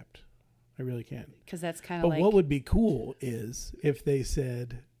was scrapped. I really can. Because that's kind of like... But what would be cool is if they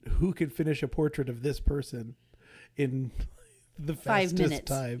said, who could finish a portrait of this person in the 5 minutes. fastest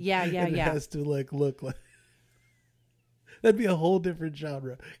time? Yeah. It has to look like... That'd be a whole different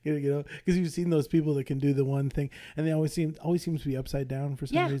genre, you know, because you've seen those people that can do the one thing, and they always seems to be upside down for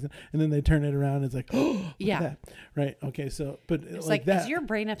some reason, and then they turn it around, and it's like, oh, look at that. Right? Okay, so but it's like that, is your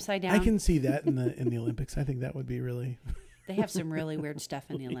brain upside down? I can see that in the Olympics. I think that would be really. They have some really weird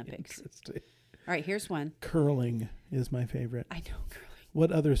stuff in the Olympics. Interesting. All right, here's one. Curling is my favorite. I know curling.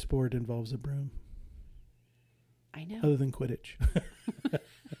 What other sport involves a broom? I know. Other than Quidditch.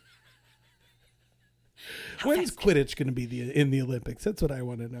 When's Quidditch going to be in the Olympics? That's what I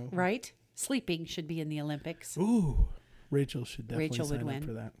want to know. Right? Sleeping should be in the Olympics. Ooh, Rachel should definitely Rachel would sign win. up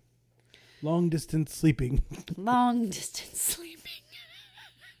for that. Long distance sleeping. Long distance sleeping.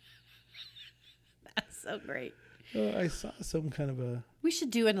 That's so great. I saw some kind of a... We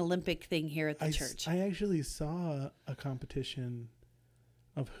should do an Olympic thing here at the church. I actually saw a competition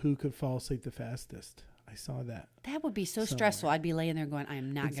of who could fall asleep the fastest. I saw that. That would be so somewhere. stressful. I'd be laying there going, I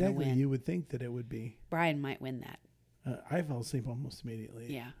am not going to win. You would think that it would be. Brian might win that. I fell asleep almost immediately.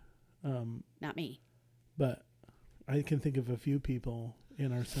 Yeah. Not me. But I can think of a few people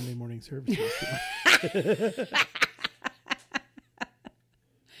in our Sunday morning services.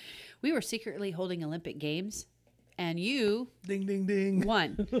 We were secretly holding Olympic Games, and you Ding, ding, ding.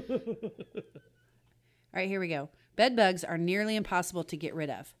 won. All right, here we go. Bed bugs are nearly impossible to get rid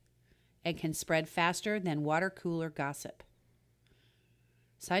of and can spread faster than water cooler gossip.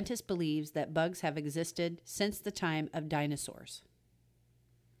 Scientists believe that bugs have existed since the time of dinosaurs.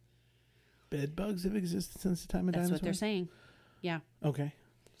 Bed bugs have existed since the time of dinosaurs? That's what they're saying. Yeah. Okay.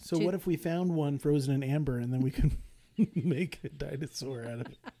 So what if we found one frozen in amber and then we could make a dinosaur out of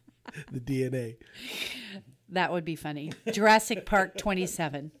the DNA? That would be funny. Jurassic Park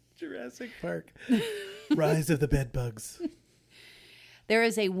 27. Jurassic Park. Rise of the bed bugs. There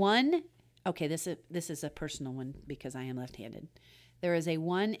is a one. Okay, this is a personal one because I am left-handed. There is a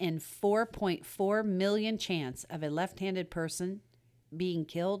 1 in 4.4 million chance of a left-handed person being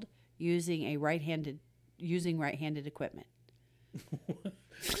killed using right-handed equipment.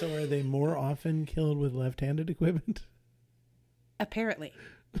 So are they more often killed with left-handed equipment? Apparently.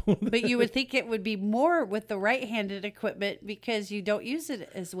 But you would think it would be more with the right-handed equipment because you don't use it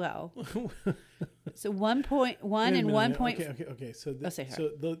as well. So 1.1 and 1. Okay. So, say her. so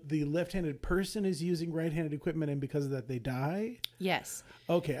the left-handed person is using right-handed equipment, and because of that, they die. Yes.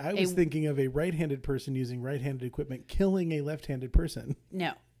 Okay, I was thinking of a right-handed person using right-handed equipment killing a left-handed person.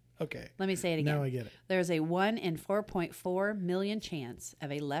 No. Okay. Let me say it again. Now I get it. There's a 1 in 4.4 million chance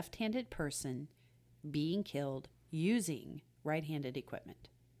of a left-handed person being killed using right-handed equipment.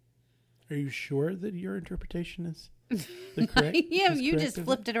 Are you sure that your interpretation is the correct? Yeah, is you correct just of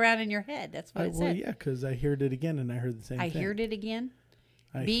flipped it around in your head. That's what it well, said. yeah, because I heard it again and I heard the same I thing. heard it again.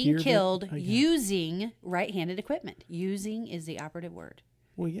 I Being heard killed it again. using right-handed equipment. Using is the operative word.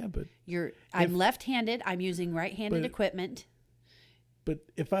 Well, yeah, but I'm left-handed. I'm using right-handed equipment. But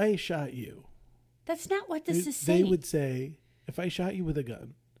if I shot you, That's not what this is saying. they would say, if I shot you with a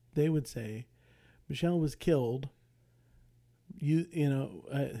gun, they would say, Michelle was killed.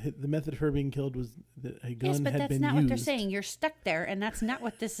 The method of her being killed was that a gun had been used. Yes, but that's not what they're saying. You're stuck there, and that's not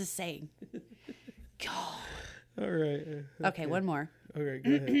what this is saying. God. All right. Okay, one more. All right,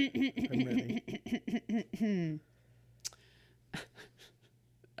 go ahead. I'm ready.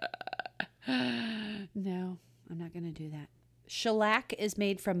 No, I'm not going to do that. Shellac is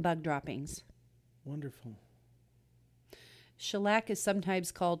made from bug droppings. Wonderful. Shellac is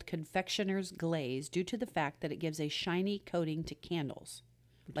sometimes called confectioner's glaze due to the fact that it gives a shiny coating to candles,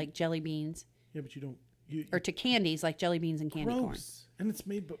 like jelly beans, Yeah, but you don't. or to candies like jelly beans and candy corn. Gross. And it's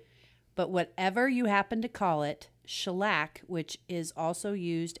made, But whatever you happen to call it, shellac, which is also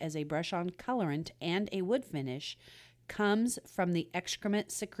used as a brush-on colorant and a wood finish, comes from the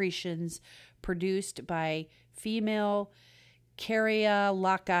excrement secretions produced by female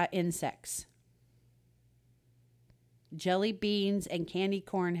Cariolaca insects. Jelly beans and candy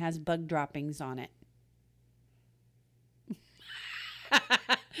corn has bug droppings on it.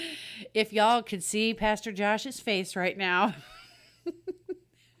 If y'all could see Pastor Josh's face right now.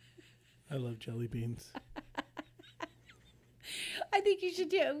 I love jelly beans. I think you should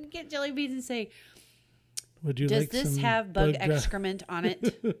get jelly beans and say, Would you does like this some have bug dro- excrement on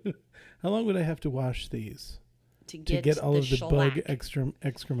it? How long would I have to wash these to to get all of the bug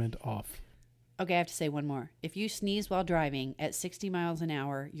excrement off? Okay, I have to say one more. If you sneeze while driving at 60 miles an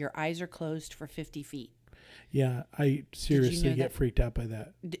hour, your eyes are closed for 50 feet. Yeah, I seriously know get that? freaked out by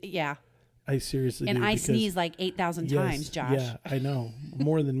that. Yeah. I seriously And do. I because- sneeze like 8,000 times, Josh. Yeah, I know.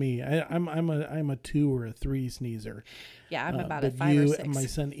 More than me. I'm a 2 or a 3 sneezer. Yeah, I'm about a but 5 or 6. My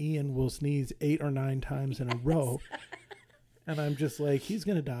son Ian will sneeze 8 or 9 times in a row. And I'm just like, he's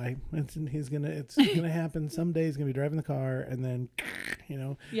gonna die. It's gonna happen someday. He's gonna be driving the car, and then,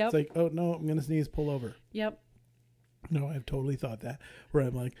 Yep. it's like, oh no, I'm gonna sneeze. Pull over. Yep. No, I've totally thought that. Where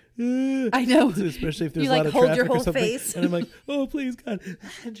I'm like, "Ugh," I know. especially if there's You, a like, lot of hold traffic your whole or something, face. and I'm like, oh please God,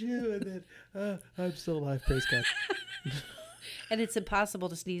 and you, and then I'm still alive. Praise God. And it's impossible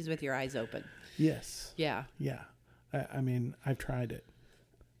to sneeze with your eyes open. Yes. Yeah. Yeah. I mean, I've tried it.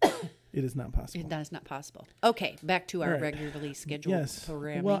 It is not possible. That is not possible. Okay, back to our Right. regularly scheduled Yes.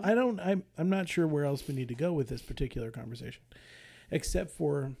 programming. Well, I'm not sure where else we need to go with this particular conversation, except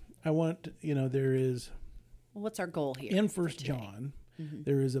for there is What's our goal here? in for First today? John,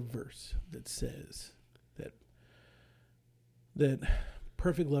 there is a verse that says that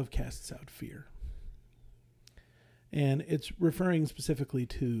perfect love casts out fear. And it's referring specifically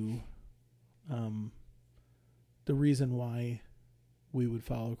to the reason why we would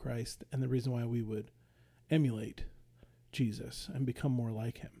follow Christ and the reason why we would emulate Jesus and become more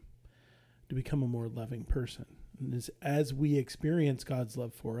like him, to become a more loving person. And as we experience God's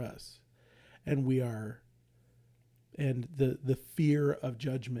love for us, and the fear of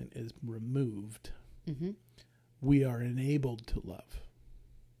judgment is removed, we are enabled to love.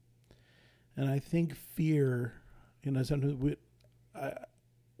 And I think fear, sometimes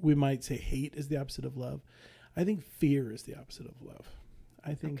we might say hate is the opposite of love. I think fear is the opposite of love.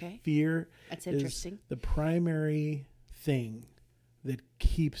 I think fear That's is interesting. the primary thing that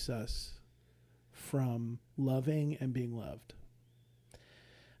keeps us from loving and being loved.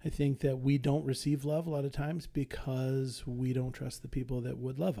 I think that we don't receive love a lot of times because we don't trust the people that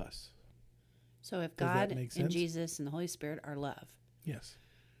would love us. So if Does that God make and sense? Jesus and the Holy Spirit are love, Yes.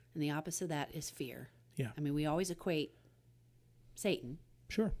 and the opposite of that is fear. Yeah. I mean, we always equate Satan.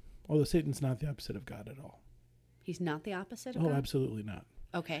 Sure. Although Satan's not the opposite of God at all. He's not the opposite of Oh, God? absolutely not.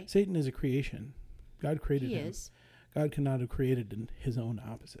 Okay. Satan is a creation. God created He him. is. God could not have created his own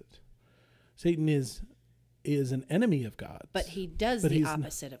opposite. Satan is an enemy of God. But he does But the he's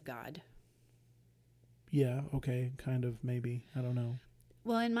opposite of God. Yeah, okay, kind of, maybe. I don't know.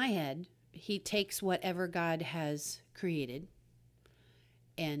 Well, in my head, he takes whatever God has created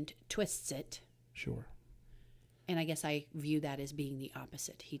and twists it. Sure. And I guess I view that as being the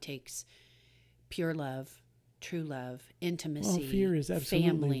opposite. He takes pure love, true love, intimacy, Well, fear is absolutely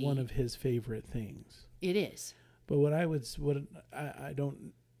family. one of his favorite things. It is. But I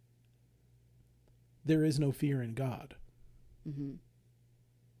don't, there is no fear in God. Mm-hmm.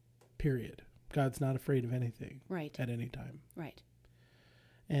 Period. God's not afraid of anything. Right. At any time. Right.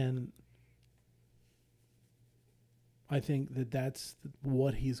 And I think that that's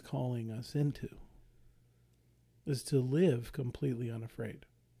what he's calling us into, is to live completely unafraid.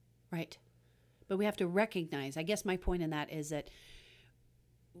 Right. But we have to recognize, I guess my point in that is that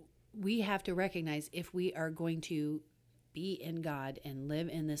we have to recognize if we are going to be in God and live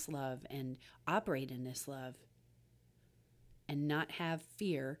in this love and operate in this love and not have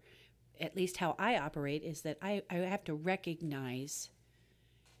fear, at least how I operate is that I have to recognize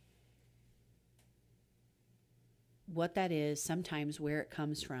what that is, sometimes where it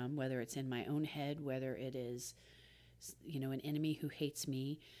comes from, whether it's in my own head, whether it is, an enemy who hates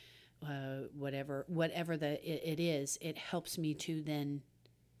me, whatever it is, it helps me to then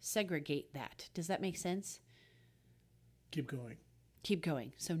segregate that. Does that make sense? Keep going. Keep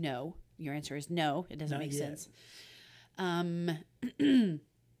going. So no, your answer is no. It doesn't Not make yet. sense.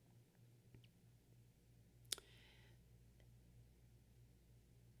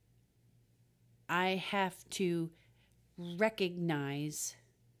 I have to recognize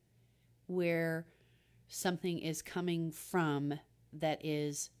where something is coming from that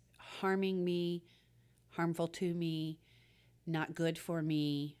is harming me, harmful to me, not good for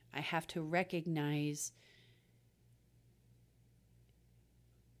me. I have to recognize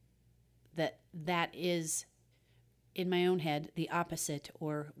that is, in my own head, the opposite,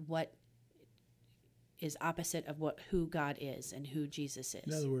 or what is opposite of who God is and who Jesus is.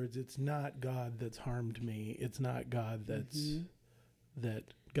 In other words, it's not God that's harmed me. It's not God that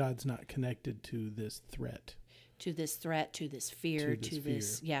God's not connected to this threat. To this threat, to this fear, to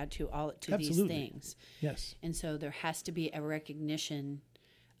this fear. to Absolutely. these things. Yes. And so there has to be a recognition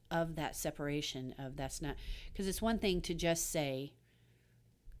of that separation of that's not, because it's one thing to just say,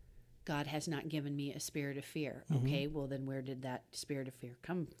 God has not given me a spirit of fear. Okay, well then where did that spirit of fear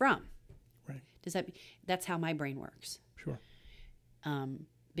come from? Right. That's how my brain works. Sure.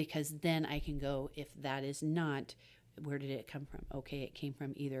 Because then I can go, if that is not, where did it come from? Okay, it came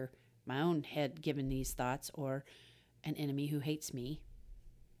from either my own head given these thoughts or an enemy who hates me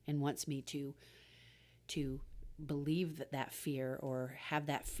and wants me to believe that fear or have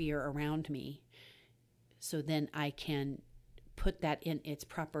that fear around me. So then I can put that in its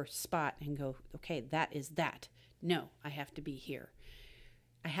proper spot and go, okay, that is that. No, I have to be here.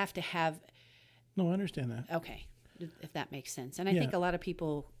 I have to have... No, I understand that. Okay, if that makes sense. And I think a lot of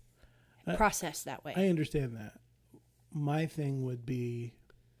people process that way. I understand that. My thing would be,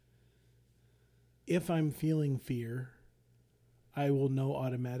 if I'm feeling fear, I will know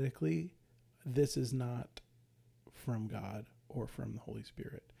automatically this is not from God or from the Holy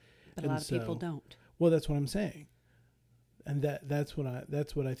Spirit. But a lot of people don't. Well, that's what I'm saying. And that's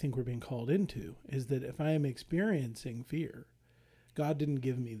what I think we're being called into, is that if I am experiencing fear, God didn't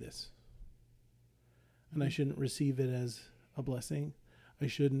give me this. And I shouldn't receive it as a blessing. I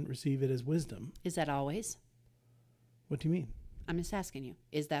shouldn't receive it as wisdom. Is that always? What do you mean? I'm just asking you.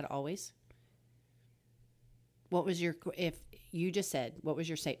 Is that always? What was your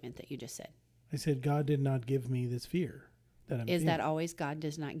statement that you just said? I said God did not give me this fear that I'm Is feeling. that always God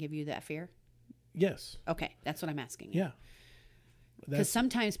does not give you that fear? Yes. Okay, that's what I'm asking you. Yeah. Because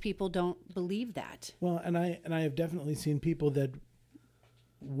sometimes people don't believe that. Well, and I have definitely seen people that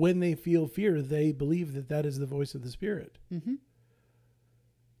when they feel fear, they believe that that is the voice of the Spirit. Mm-hmm.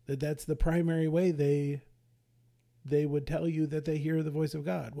 That's the primary way they would tell you that they hear the voice of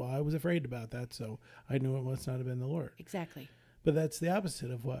God. Well, I was afraid about that, so I knew it must not have been the Lord. Exactly. But that's the opposite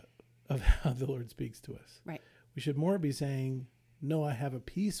of how the Lord speaks to us. Right. We should more be saying, no, I have a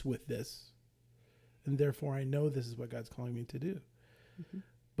peace with this, and therefore I know this is what God's calling me to do. Mm-hmm.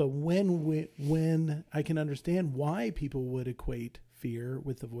 But when I can understand why people would equate fear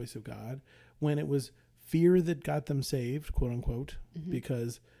with the voice of God, when it was fear that got them saved, quote unquote,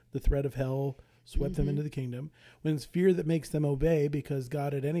 because the threat of hell swept them into the kingdom, when it's fear that makes them obey because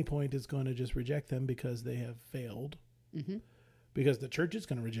God at any point is going to just reject them because they have failed, because the church is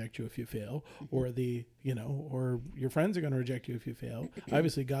going to reject you if you fail, or or your friends are going to reject you if you fail.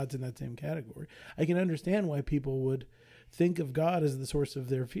 Obviously, God's in that same category. I can understand why people would think of God as the source of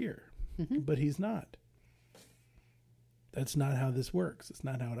their fear, but he's not. That's not how this works. It's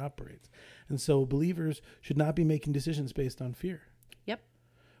not how it operates. And so believers should not be making decisions based on fear. Yep.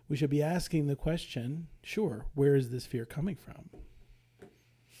 We should be asking the question, sure, where is this fear coming from?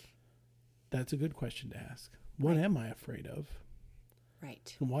 That's a good question to ask. What am I afraid of?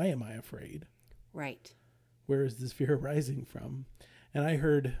 Right. And why am I afraid? Right. Where is this fear arising from? And I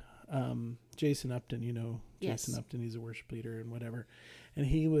heard Jason Upton, Yes. Jason Upton, he's a worship leader and whatever. And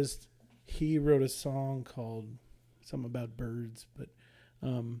he wrote a song called something about birds, but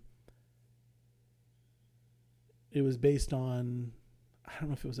it was based on, I don't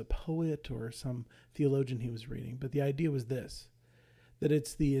know if it was a poet or some theologian he was reading, but the idea was this, that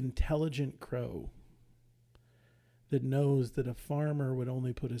it's the intelligent crow that knows that a farmer would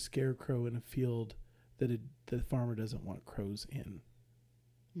only put a scarecrow in a field that the farmer doesn't want crows in.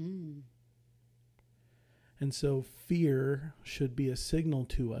 Mm. And so fear should be a signal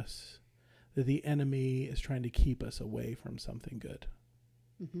to us that the enemy is trying to keep us away from something good.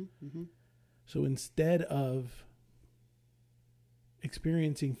 Mm-hmm. Mm-hmm. So instead of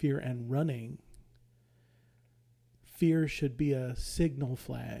experiencing fear and running, fear should be a signal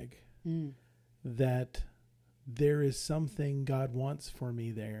flag that there is something God wants for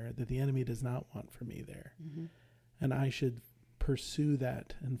me there that the enemy does not want for me there. Mm-hmm. And I should pursue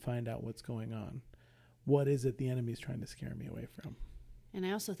that and find out what's going on. What is it the enemy is trying to scare me away from? And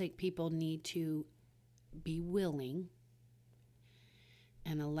I also think people need to be willing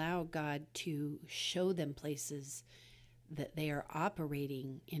and allow God to show them places that they are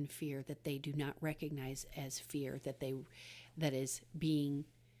operating in fear that they do not recognize as fear,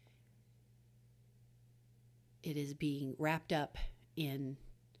 it is being wrapped up in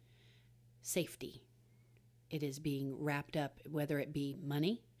safety. It is being wrapped up, whether it be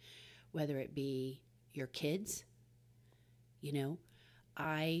money, whether it be your kids.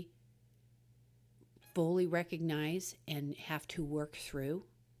 I fully recognize and have to work through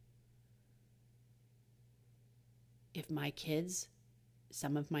if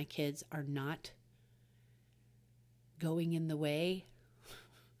some of my kids are not going in the way.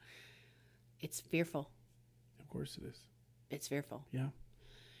 It's fearful. Of course it is. It's fearful. Yeah.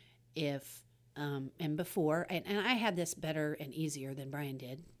 If and before, and I had this better and easier than Brian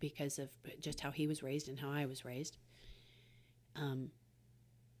did because of just how he was raised and how I was raised.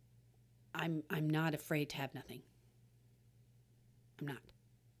 I'm not afraid to have nothing. I'm not.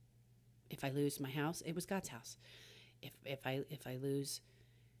 If I lose my house, it was God's house. If I lose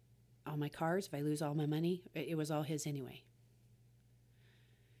all my cars, if I lose all my money, it was all his anyway.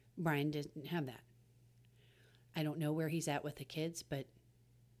 Brian didn't have that. I don't know where he's at with the kids, but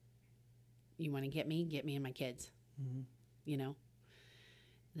you want to get me and my kids. Mm-hmm.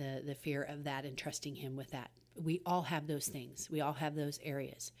 The fear of that and trusting him with that. We all have those things. We all have those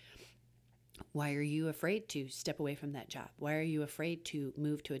areas. Why are you afraid to step away from that job? Why are you afraid to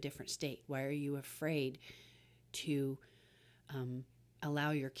move to a different state? Why are you afraid to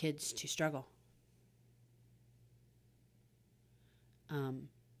allow your kids to struggle? And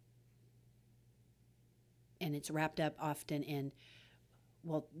it's wrapped up often in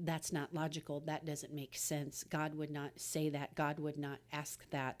well, that's not logical. That doesn't make sense. God would not say that. God would not ask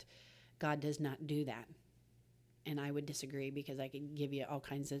that. God does not do that. And I would disagree, because I could give you all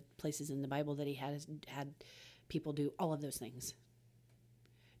kinds of places in the Bible that he had people do all of those things,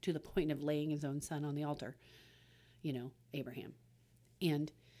 to the point of laying his own son on the altar, Abraham,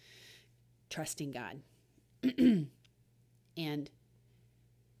 and trusting God and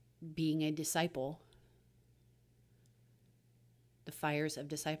being a disciple, the fires of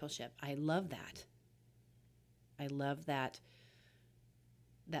discipleship. I love that. I love that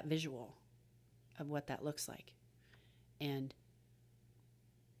visual of what that looks like. And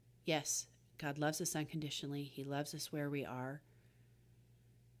yes, God loves us unconditionally. He loves us where we are.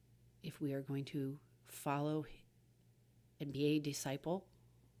 If we are going to follow and be a disciple,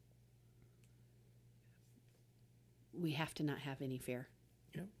 we have to not have any fear.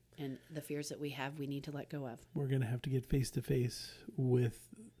 Yep. And the fears that we have, we need to let go of. We're going to have to get face to face with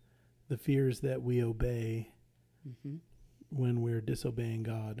the fears that we obey when we're disobeying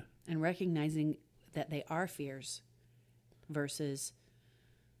God. And recognizing that they are fears versus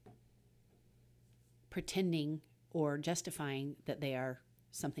pretending or justifying that they are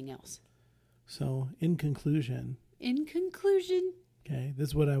something else. So, in conclusion, okay, this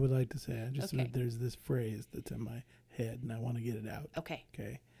is what I would like to say. There's this phrase that's in my head, and I want to get it out. Okay.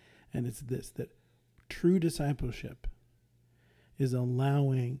 And it's this, that true discipleship is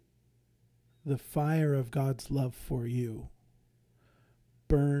allowing the fire of God's love for you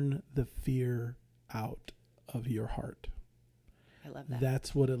burn the fear out of your heart. I love that.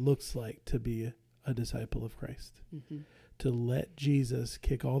 That's what it looks like to be a disciple of Christ. To let Jesus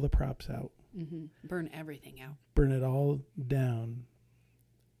kick all the props out. Burn everything out. Burn it all down.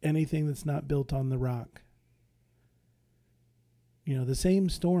 Anything that's not built on the rock. The same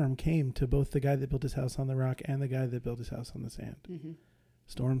storm came to both the guy that built his house on the rock and the guy that built his house on the sand.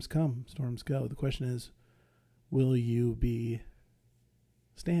 Storms come, storms go. The question is, will you be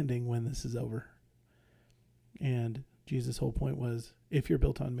standing when this is over? And Jesus' whole point was, if you're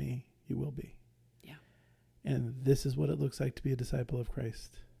built on me, you will be. Yeah. And this is what it looks like to be a disciple of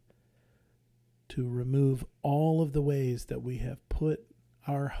Christ. To remove all of the ways that we have put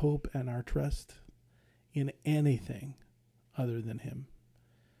our hope and our trust in anything other than him.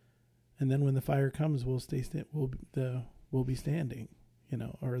 And then when the fire comes, we'll be standing,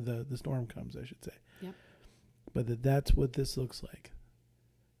 or the storm comes, I should say. Yep. But that's what this looks like.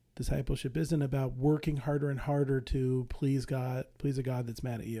 Discipleship isn't about working harder and harder to please a God that's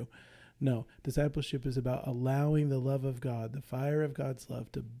mad at you. No, discipleship is about allowing the love of God, the fire of God's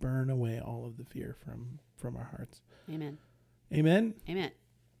love, to burn away all of the fear from our hearts. Amen. Amen? Amen.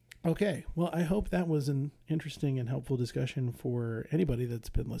 Okay, well, I hope that was an interesting and helpful discussion for anybody that's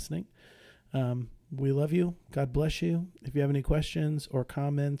been listening. We love you. God bless you. If you have any questions or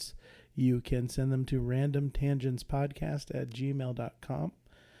comments, you can send them to randomtangentspodcast@gmail.com,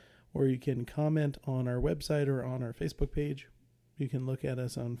 or you can comment on our website or on our Facebook page. You can look at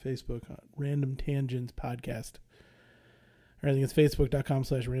us on Facebook, Random Tangents Podcast. Or I think it's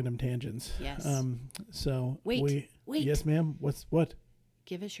facebook.com/Random Tangents. Yes. Wait. Yes, ma'am. What?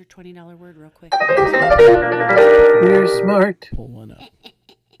 Give us your $20 word real quick. We're smart. Pull one up.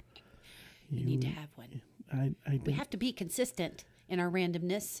 You need to have one. We have to be consistent in our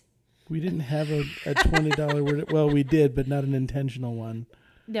randomness. We didn't have a $20 word. Well, we did, but not an intentional one.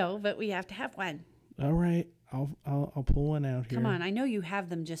 No, but we have to have one. All right. I'll pull one out here. Come on. I know you have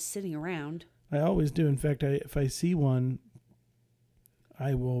them just sitting around. I always do. In fact, if I see one,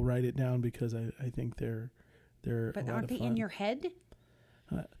 I will write it down, because I think they're But aren't they in your head?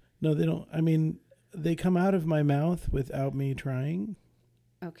 No, they don't. I mean, they come out of my mouth without me trying.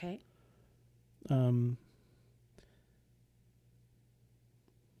 Okay. Trying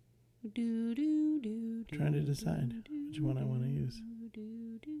to decide which one I want to use.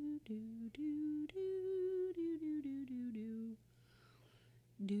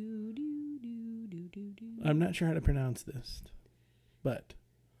 I'm not sure how to pronounce this, but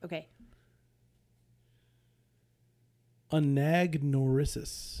okay.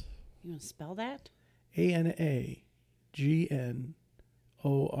 Anagnorisis. You want to spell that? ANAGNORISIS.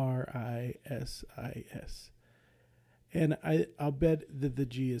 And I'll bet that the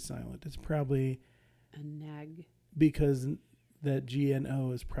G is silent. It's probably because that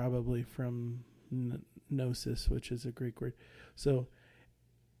GNO is probably from gnosis, which is a Greek word. So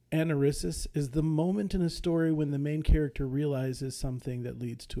anorisis is the moment in a story when the main character realizes something that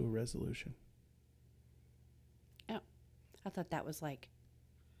leads to a resolution. Oh, I thought that was like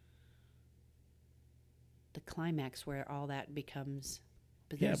the climax where all that becomes.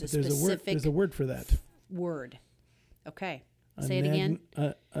 But there's a specific there's a word for that. Word. Okay. Say it again.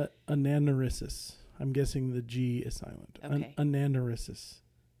 Ananorrhizis. I'm guessing the G is silent. Okay. Ananorrhizis.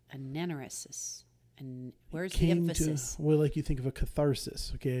 Ananorrhizis. And where's the emphasis? Well, like you think of a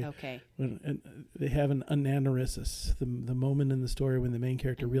catharsis, okay? Okay. And they have an ananorrhizis, the moment in the story when the main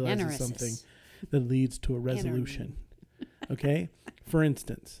character realizes something that leads to a resolution. Okay? For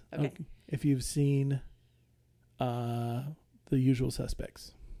instance, Okay. If you've seen The Usual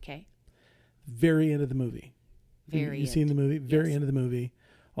Suspects. Okay. Very end of the movie. You've seen the movie? Very end of the movie.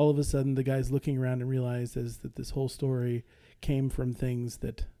 All of a sudden, the guy's looking around and realizes that this whole story came from things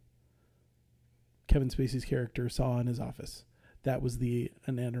that Kevin Spacey's character saw in his office. That was the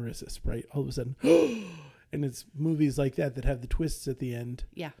ananorrhizis, right? All of a sudden, and it's movies like that that have the twists at the end.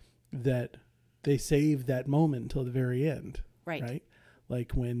 Yeah. That they save that moment until the very end. Right.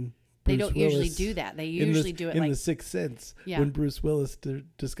 Like when they Bruce don't Willis, usually do that. They usually do it in like The Sixth Sense. Yeah. When Bruce Willis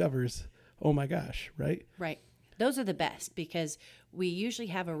discovers, oh my gosh, right? Right. Those are the best because we usually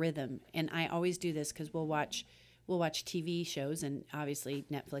have a rhythm, and I always do this because we'll watch TV shows, and obviously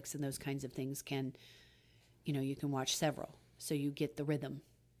Netflix and those kinds of things can, you can watch several, so you get the rhythm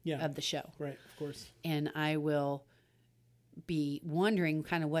of the show. Right, of course. And I will be wondering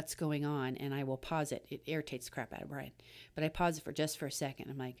kind of what's going on, and I will pause it. It irritates the crap out of Brian, but I pause it for just for a second.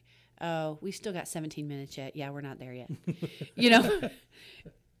 I'm like, oh, we still got 17 minutes yet. Yeah, we're not there yet.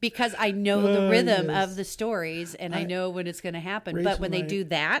 Because I know the rhythm of the stories, and I know when it's going to happen. Rachel but when they do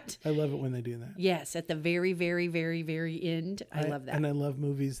that, I love it when they do that. Yes, at the very, very, very, very end, I love that. And I love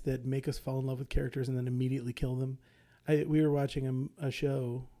movies that make us fall in love with characters and then immediately kill them. We were watching a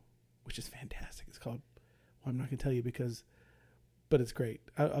show, which is fantastic. It's called, well, I'm not going to tell you but it's great.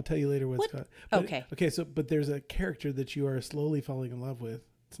 I'll tell you later what it's called. But, okay. Okay, but there's a character that you are slowly falling in love with.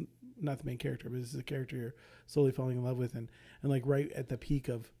 It's not the main character, but this is a character you're slowly falling in love with. And like right at the peak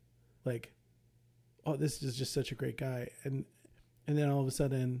of like, oh, this is just such a great guy. And then all of a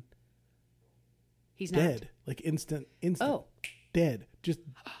sudden, he's dead. Not. Like instant, dead. Just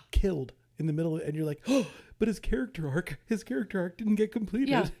killed in the middle. And you're like, oh, but his character arc didn't get completed.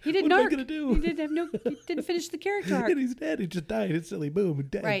 Yeah, he didn't. What am I gonna do? He didn't finish the character arc. And he's dead. He just died instantly. Boom,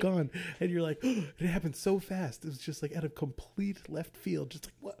 dead, Right. gone. And you're like, oh, it happened so fast. It was just like out of complete left field. Just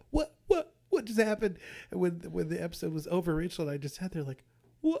like what just happened? And when the episode was over, Rachel and I just sat there like,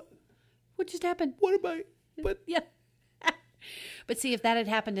 what just happened? What am I? But yeah. But see, if that had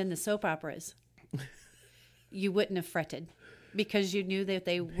happened in the soap operas, you wouldn't have fretted because you knew that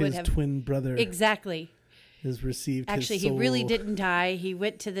they would have. His twin brother Exactly. has received. Actually, his soul. he really didn't die. He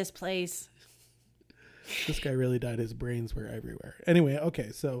went to this place. This guy really died. His brains were everywhere. Anyway,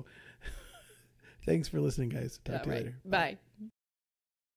 okay, so thanks for listening, guys. Talk to you later. Bye.